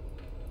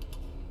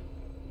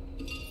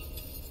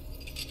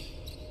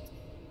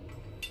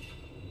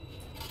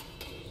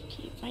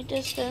 Keep my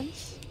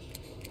distance.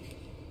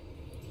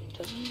 It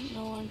doesn't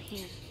know I'm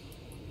here.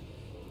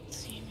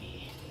 See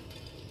me.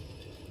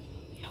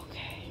 Be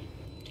okay.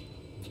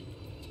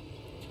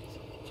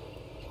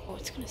 Oh,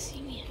 it's gonna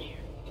see me in here.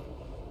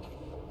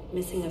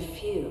 Missing a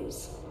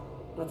fuse.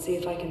 Let's see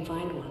if I can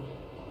find one.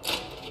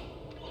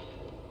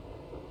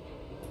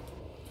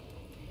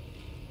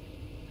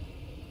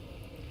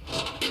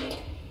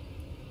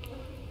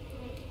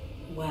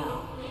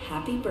 Well,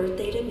 happy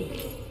birthday to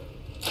me.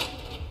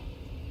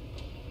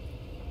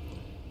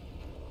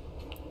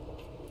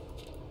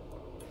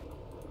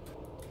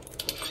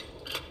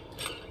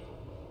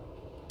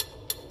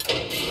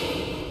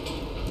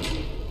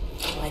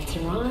 Lights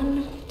are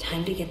on.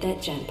 Time to get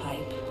that gent pipe.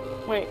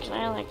 Wait, can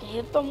I like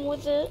hit them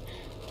with it?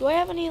 Do I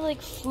have any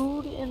like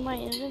food in my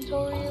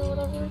inventory or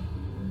whatever?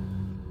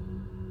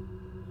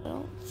 I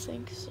don't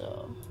think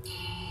so.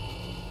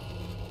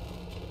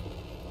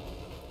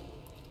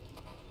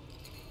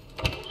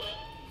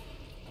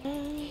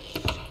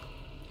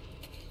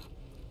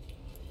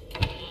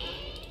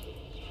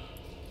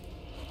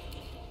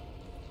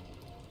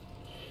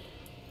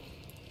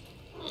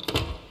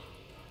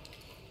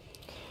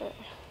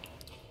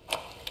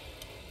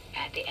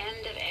 At the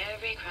end of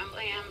every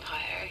crumbling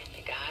empire,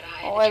 they gotta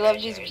hide Oh, the I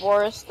love these treasures.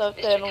 Boris stuffed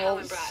Mr. Cohen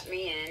animals. brought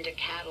me in to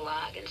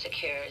catalog and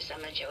secure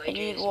some of Joey I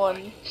need Drew's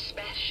one. more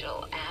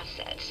special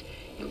assets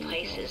in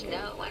places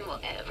no one will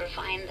ever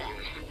find them.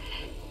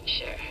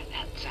 Sure,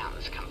 that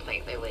sounds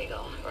completely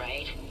legal,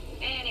 right?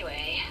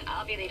 Anyway,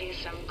 I'll be leaving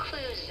some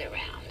clues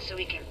around so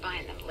we can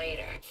find them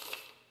later.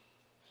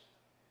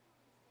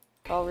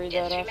 I'll read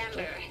Just that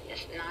remember, after.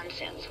 this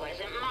nonsense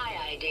wasn't my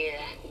idea.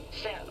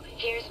 So,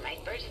 here's my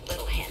first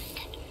little hint.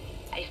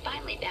 I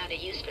finally found a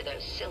use for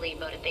those silly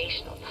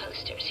motivational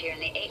posters here in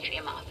the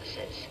atrium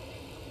offices.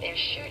 They're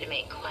sure to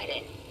make quite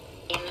an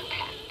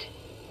impact.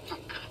 Oh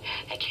God,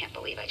 I can't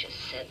believe I just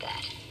said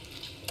that.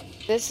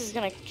 This is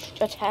gonna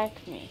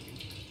attack me.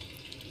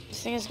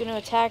 This thing is gonna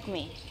attack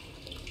me.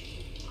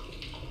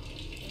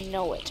 I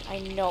know it. I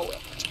know it.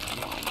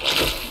 Come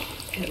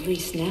on. At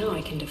least now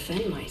I can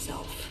defend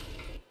myself.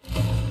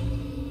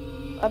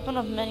 Weapon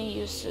of many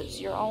uses.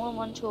 Your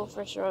all-in-one tool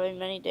for surviving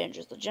many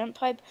dangers. The gent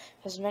pipe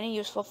has many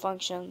useful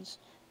functions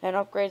and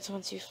upgrades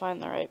once you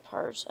find the right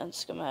parts and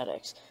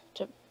schematics.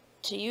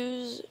 To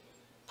use,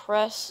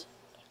 press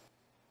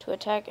to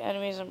attack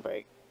enemies and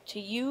break. To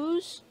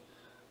use,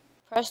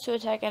 press to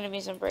attack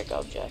enemies and break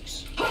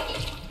objects.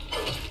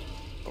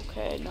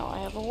 Okay, now I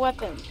have a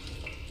weapon.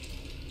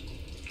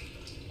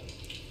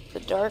 The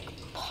dark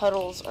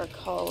puddles are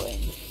calling.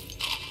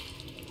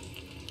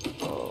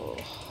 Oh.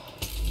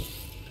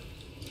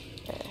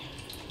 Okay.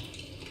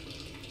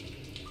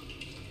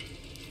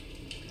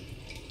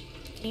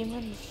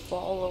 Demon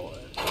follower.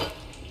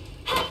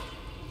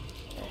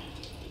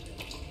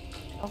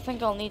 I don't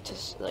think I'll need to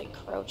like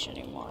crouch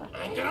anymore.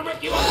 I'm gonna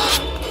rip you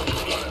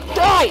up!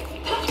 Die!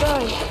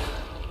 Die!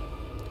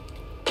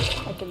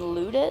 I can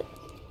loot it?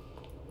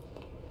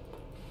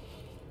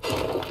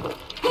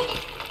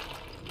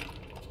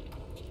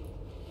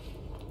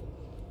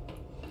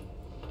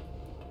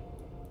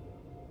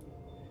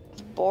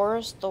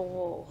 Boris the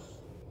Wolf.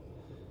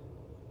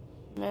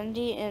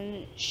 Bendy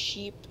and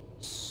Sheep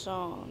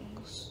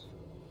Songs.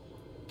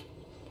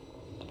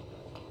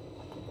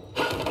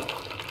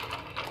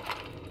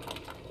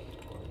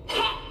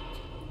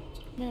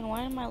 Man,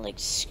 why am I like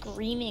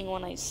screaming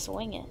when I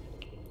swing it?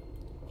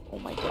 Oh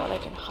my god, I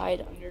can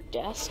hide under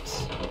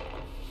desks.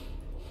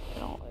 I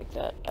don't like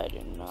that. I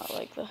do not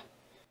like that.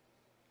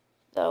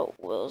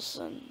 That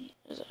Wilson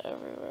is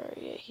everywhere.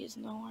 Yeah, he's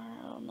nowhere.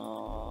 I don't know.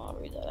 I'll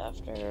read that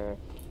after.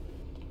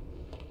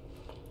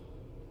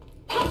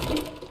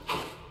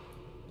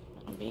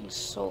 I'm being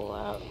so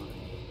loud.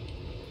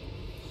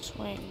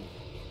 Swing.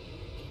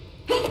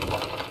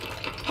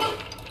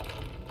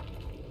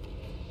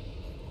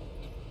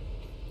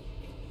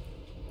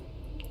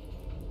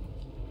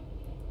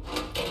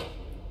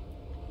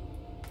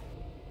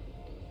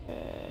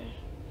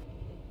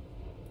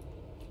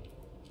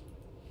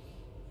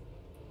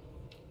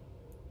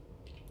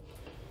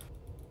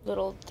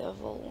 Little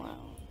Devil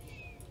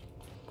Lounge.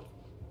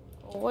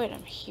 Oh wait,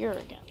 I'm here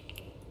again.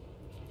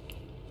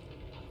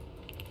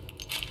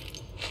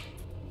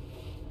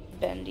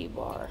 Bendy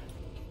Bar.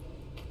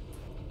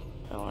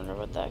 I wonder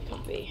what that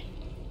could be.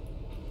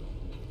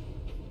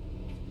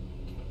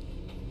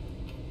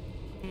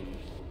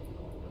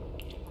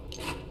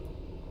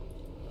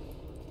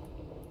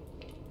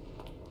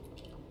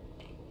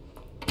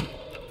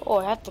 Oh,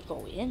 I have to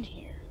go in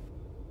here.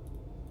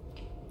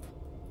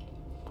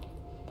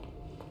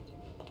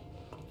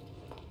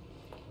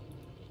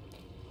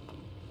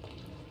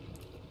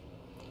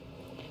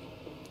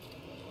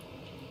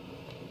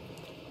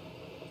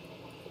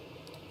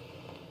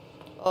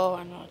 Oh,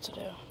 I know what to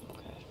do.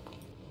 Okay.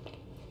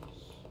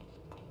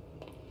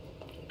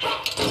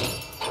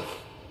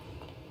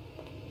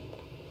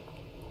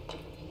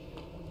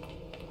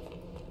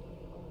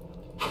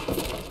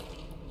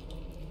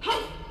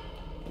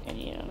 I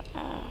need an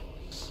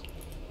axe.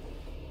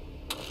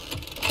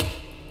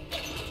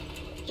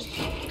 Just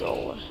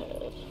go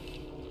ahead.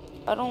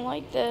 I don't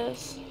like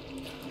this.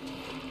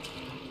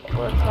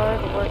 Work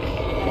hard, work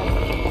hard.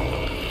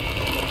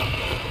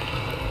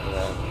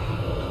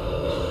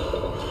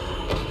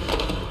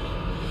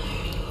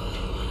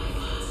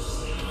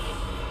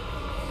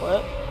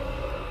 What?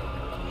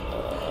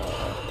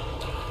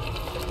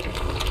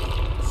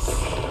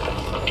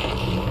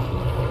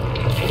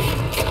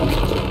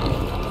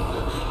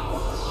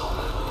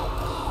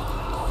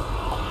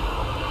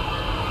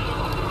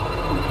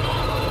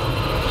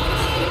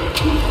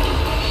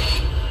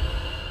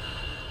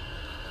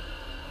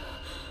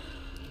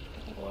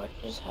 What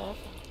just happened?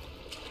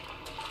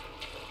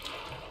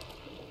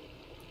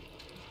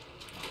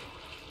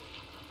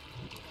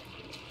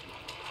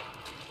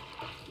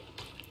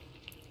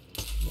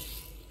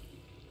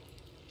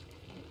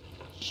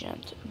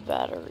 Gent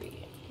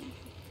battery.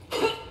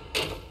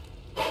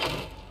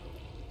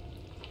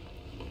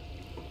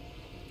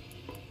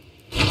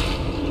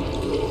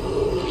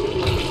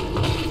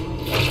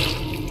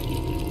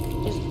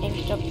 Just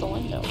inked up the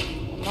window.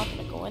 I'm not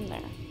gonna go in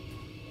there.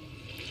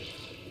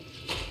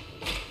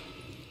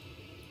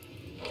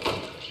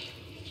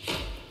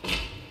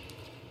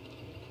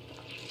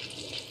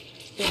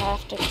 You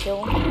have to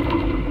kill me.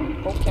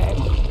 Okay.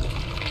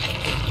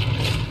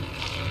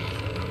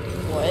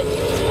 What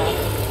is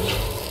happening?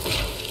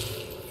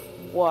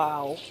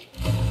 Wow.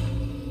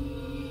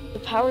 The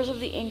powers of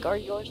the ink are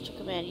yours to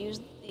command.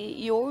 Use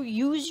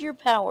your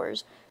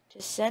powers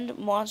to send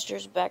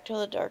monsters back to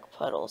the dark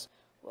puddles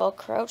while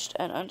crouched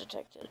and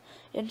undetected.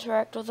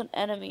 Interact with an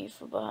enemy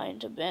from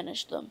behind to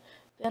banish them.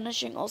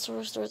 Banishing also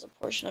restores a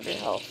portion of your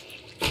health.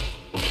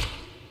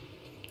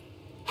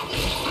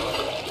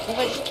 What if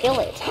I just kill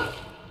it?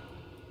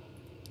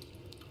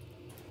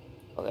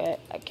 Okay,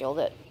 I killed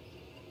it.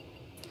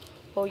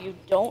 Oh, you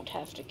don't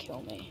have to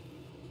kill me.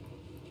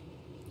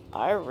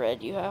 I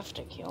read you have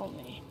to kill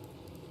me.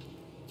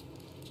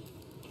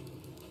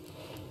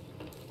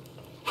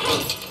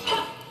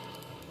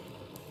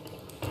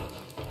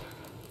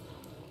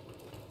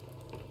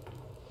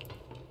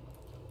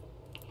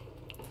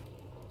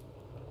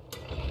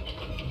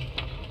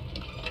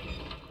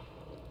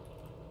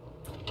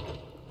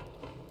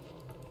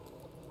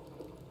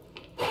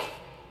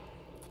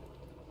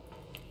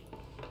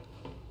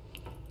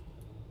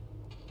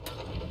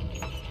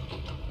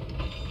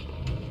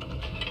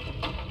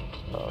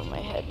 Oh, my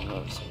head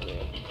moves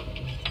weird.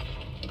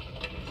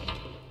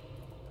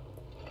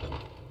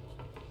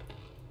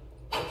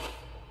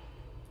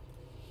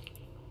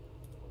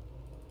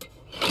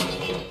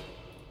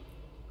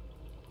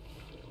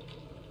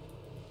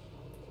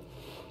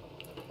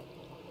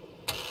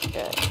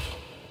 Okay.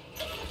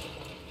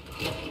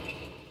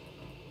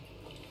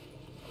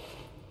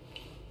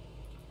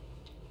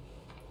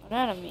 An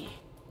enemy.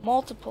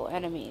 Multiple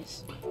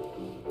enemies.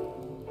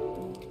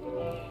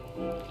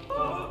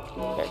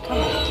 Here, come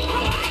on.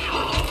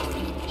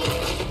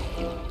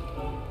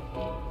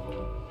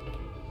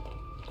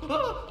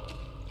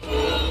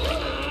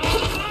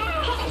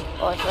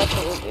 Oh, I forgot to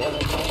loot the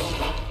other one.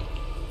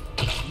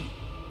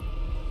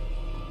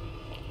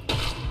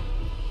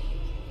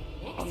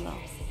 Oh no.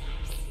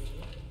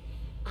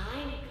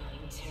 I'm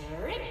going to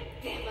rip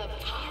them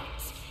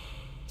apart.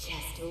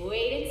 Just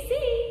wait and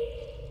see.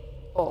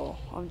 Oh,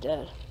 I'm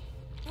dead.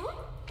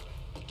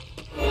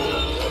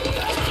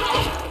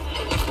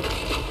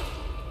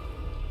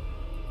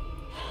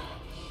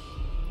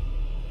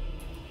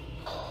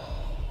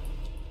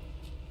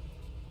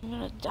 I'm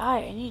gonna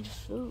die. I need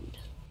food.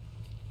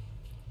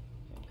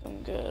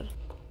 I'm good.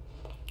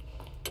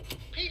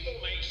 People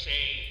may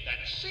say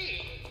that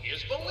seeing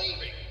is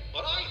believing,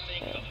 but I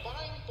think the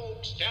fine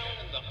folks down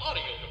in the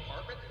audio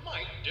department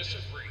might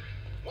disagree.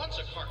 Once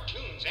a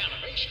cartoon's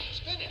animation is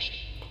finished,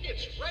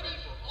 it's ready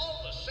for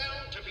all the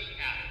sound to be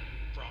added,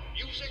 from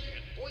music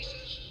and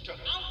voices to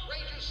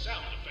outrageous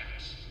sound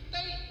effects.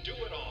 They do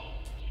it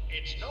all.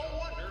 It's no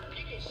wonder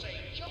people say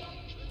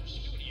Joey Drew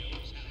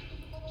Studios has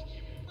the most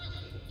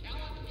impressive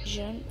talent in the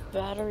Gent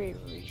battery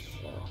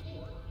refill.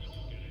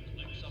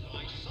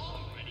 my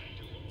songwriting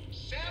duo,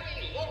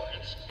 Sammy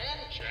Lawrence and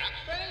Jack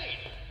Fain,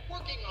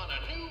 working on a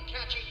new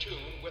catchy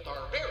tune with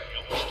our very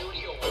own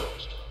studio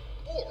orchestra.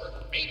 Or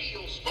maybe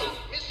you'll spot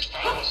Mrs.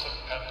 Allison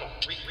at the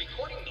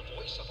recording the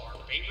voice of our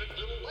favorite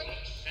little lady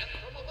sent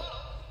from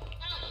above,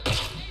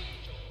 Alice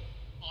Angel,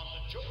 on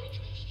the Joey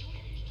Drew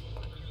Studios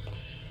tour.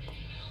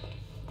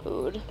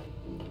 Food.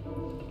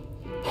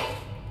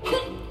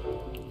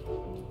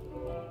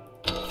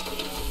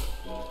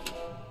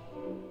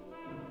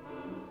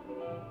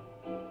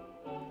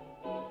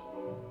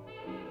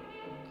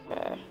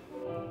 Okay.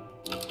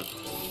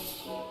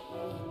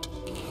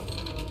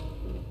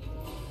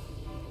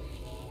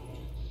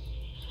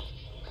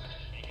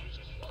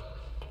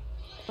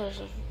 Where's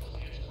the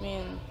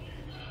man?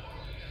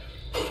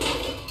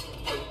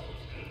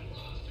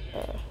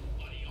 There.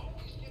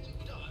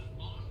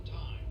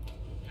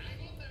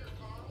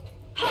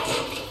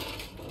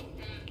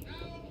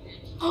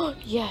 Oh,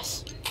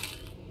 yes.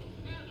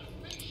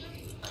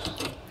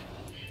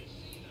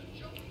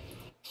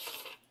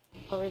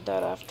 I'll read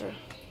that after.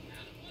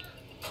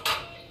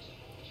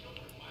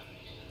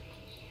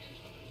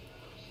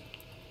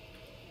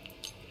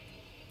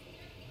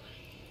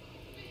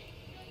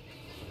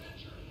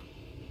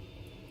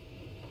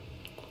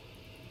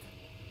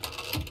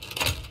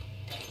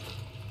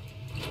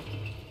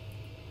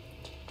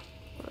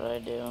 What did I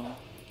do?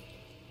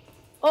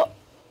 Oh!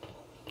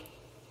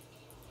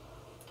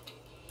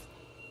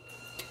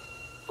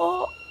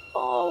 Oh!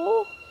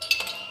 Oh!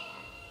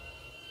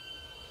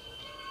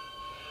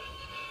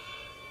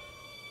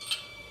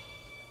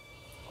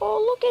 Oh,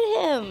 look at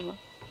him!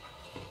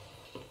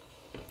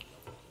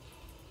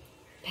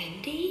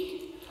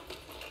 Bendy?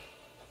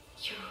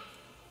 You're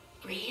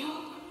real?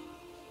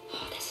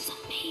 Oh, this is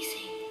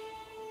amazing.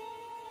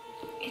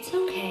 It's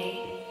okay.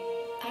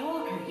 I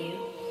won't hurt you.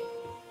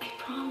 I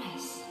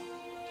promise.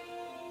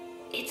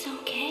 It's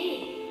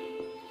okay.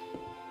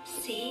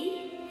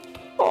 See?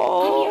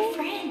 Oh! I'm your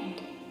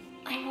friend.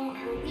 I won't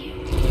hurt you.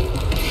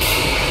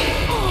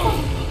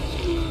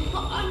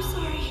 Oh, I'm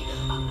sorry.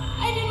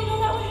 I didn't know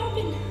that would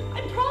happen.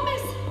 I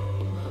promise.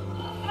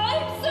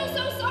 I'm so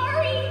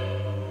sorry.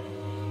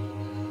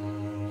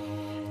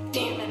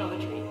 Damn it,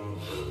 Audrey.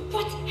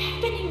 What's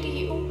happening to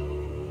you?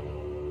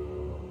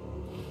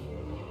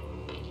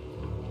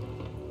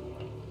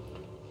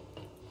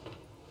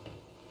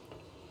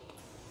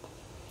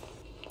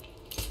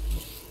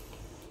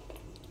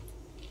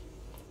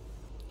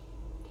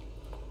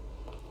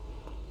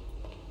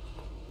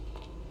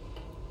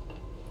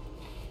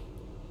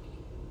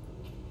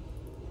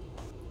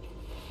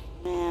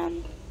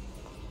 Man.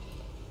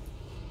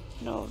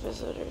 No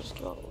visitors,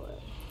 go away.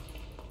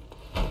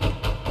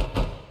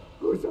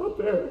 Who's out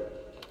there?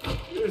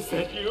 Is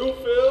that you,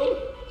 Phil?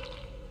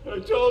 I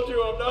told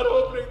you I'm not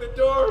opening the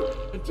door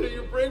until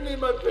you bring me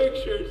my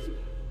pictures.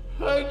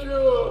 I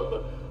drew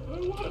them. I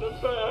want them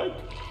back.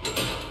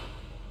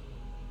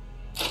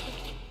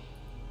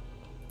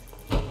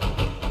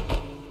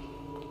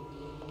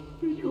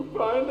 Did you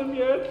find them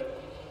yet?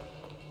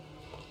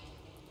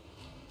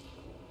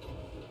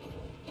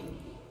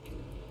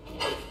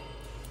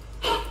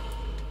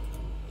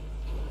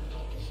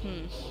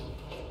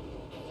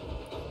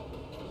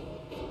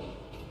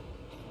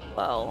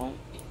 Well.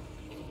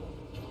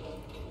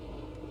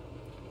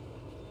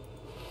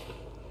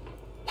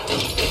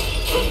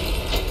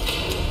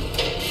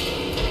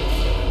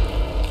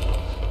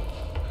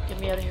 Get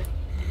me out of here.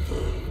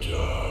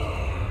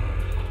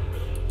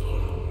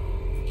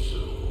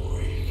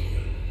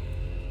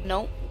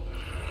 Nope.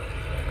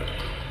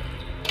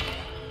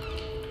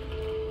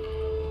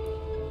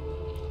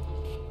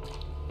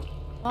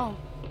 Oh.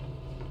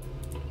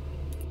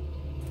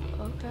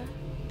 Okay.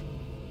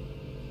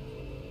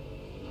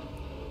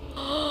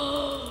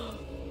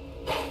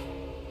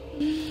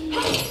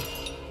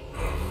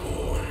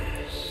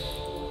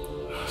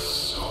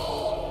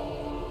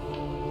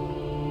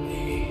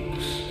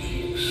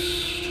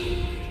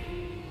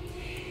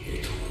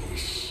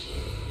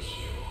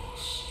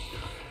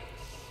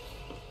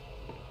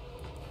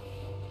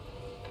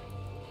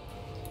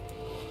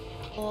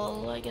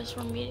 Well, I guess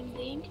we're meeting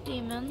the ink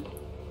demon.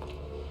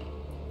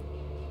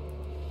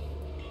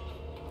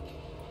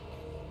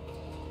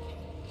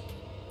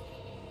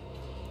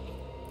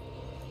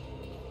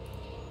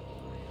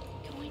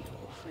 Going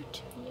over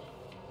to it.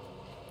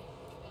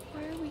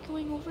 Why are we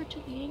going over to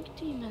the ink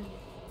demon?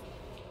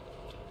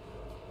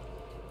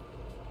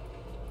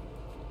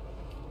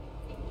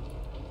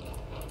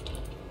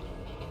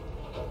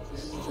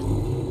 This is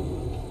the...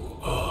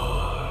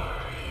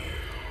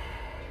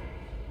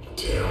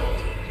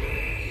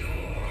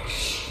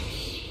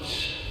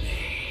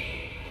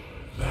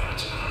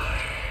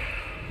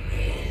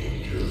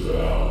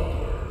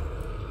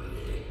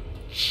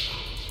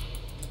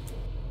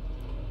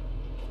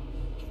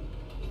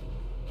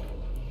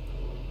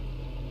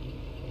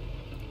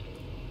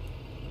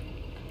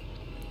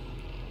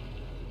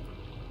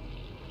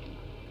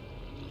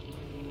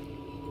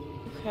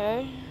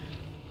 Okay.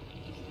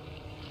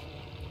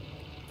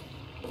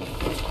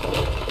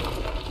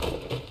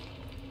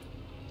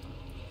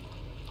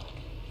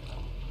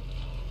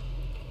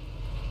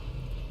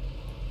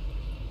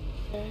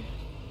 Okay.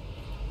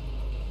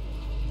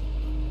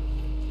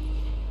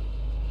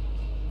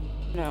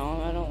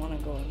 No, I don't want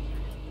to go in there.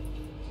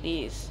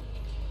 Please.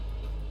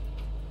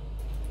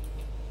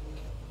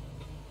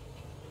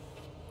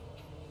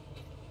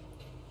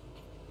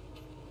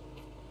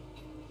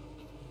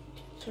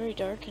 It's very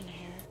dark in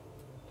here.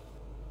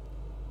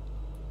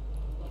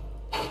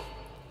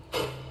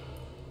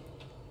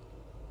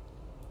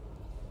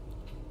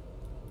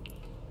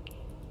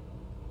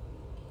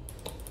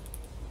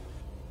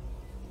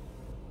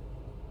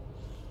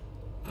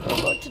 I'm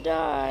about to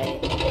die.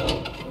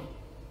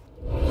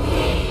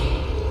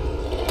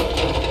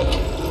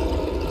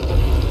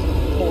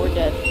 Oh, we're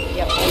dead.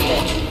 Yep, we're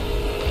dead.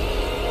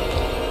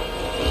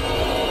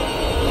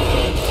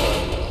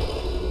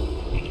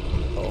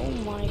 Oh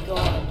my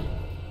god.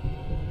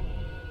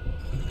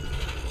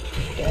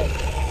 Dead.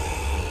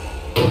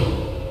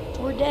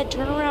 We're dead.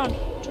 Turn around.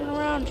 Turn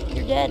around.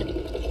 You're dead.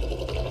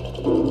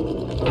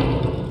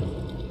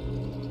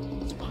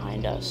 It's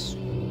behind us.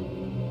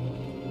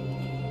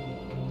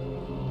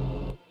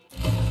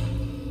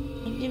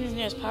 Demon's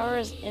nearest power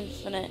is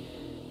infinite.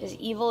 His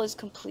evil is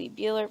complete.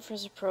 Be alert for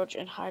his approach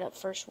and hide up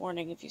first.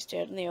 Warning, if you stay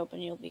out in the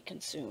open, you'll be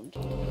consumed.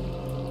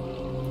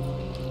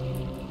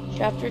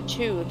 Chapter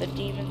 2, The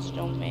Demon's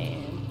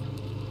Domain.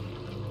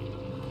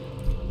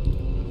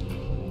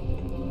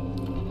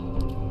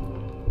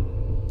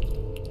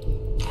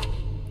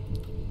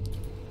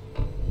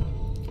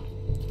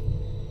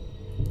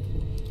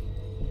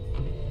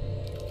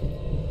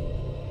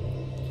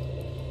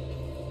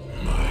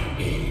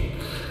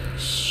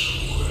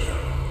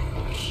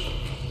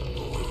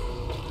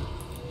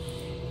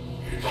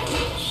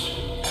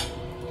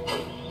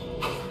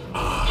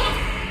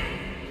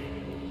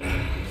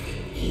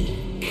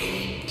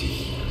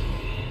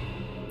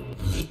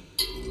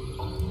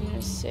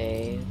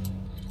 Save.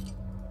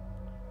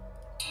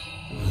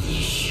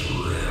 This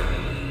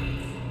realm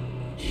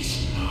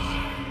is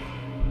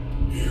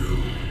mine.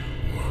 You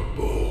were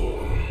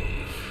born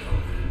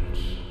from it.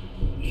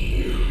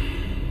 You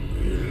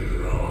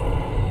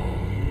belong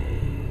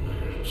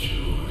to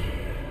it.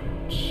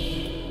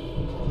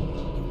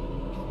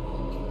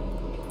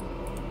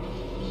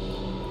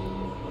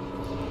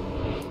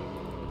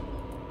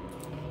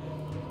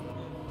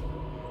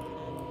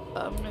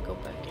 I'm gonna go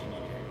back in here.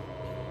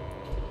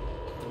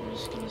 I'm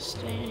just gonna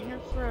stay in here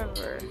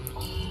forever.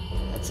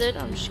 That's it,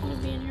 I'm just gonna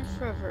be in here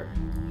forever.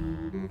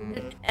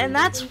 And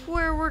that's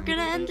where we're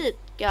gonna end it,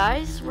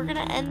 guys. We're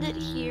gonna end it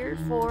here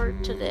for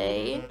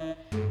today.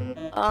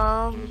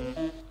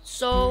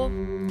 So,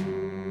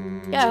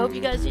 yeah, I hope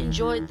you guys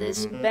enjoyed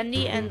this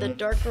Bendy and the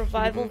Dark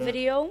Revival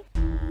video.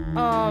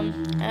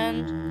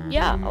 And,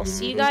 yeah, I'll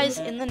see you guys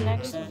in the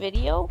next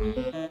video.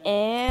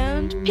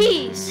 And,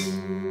 peace!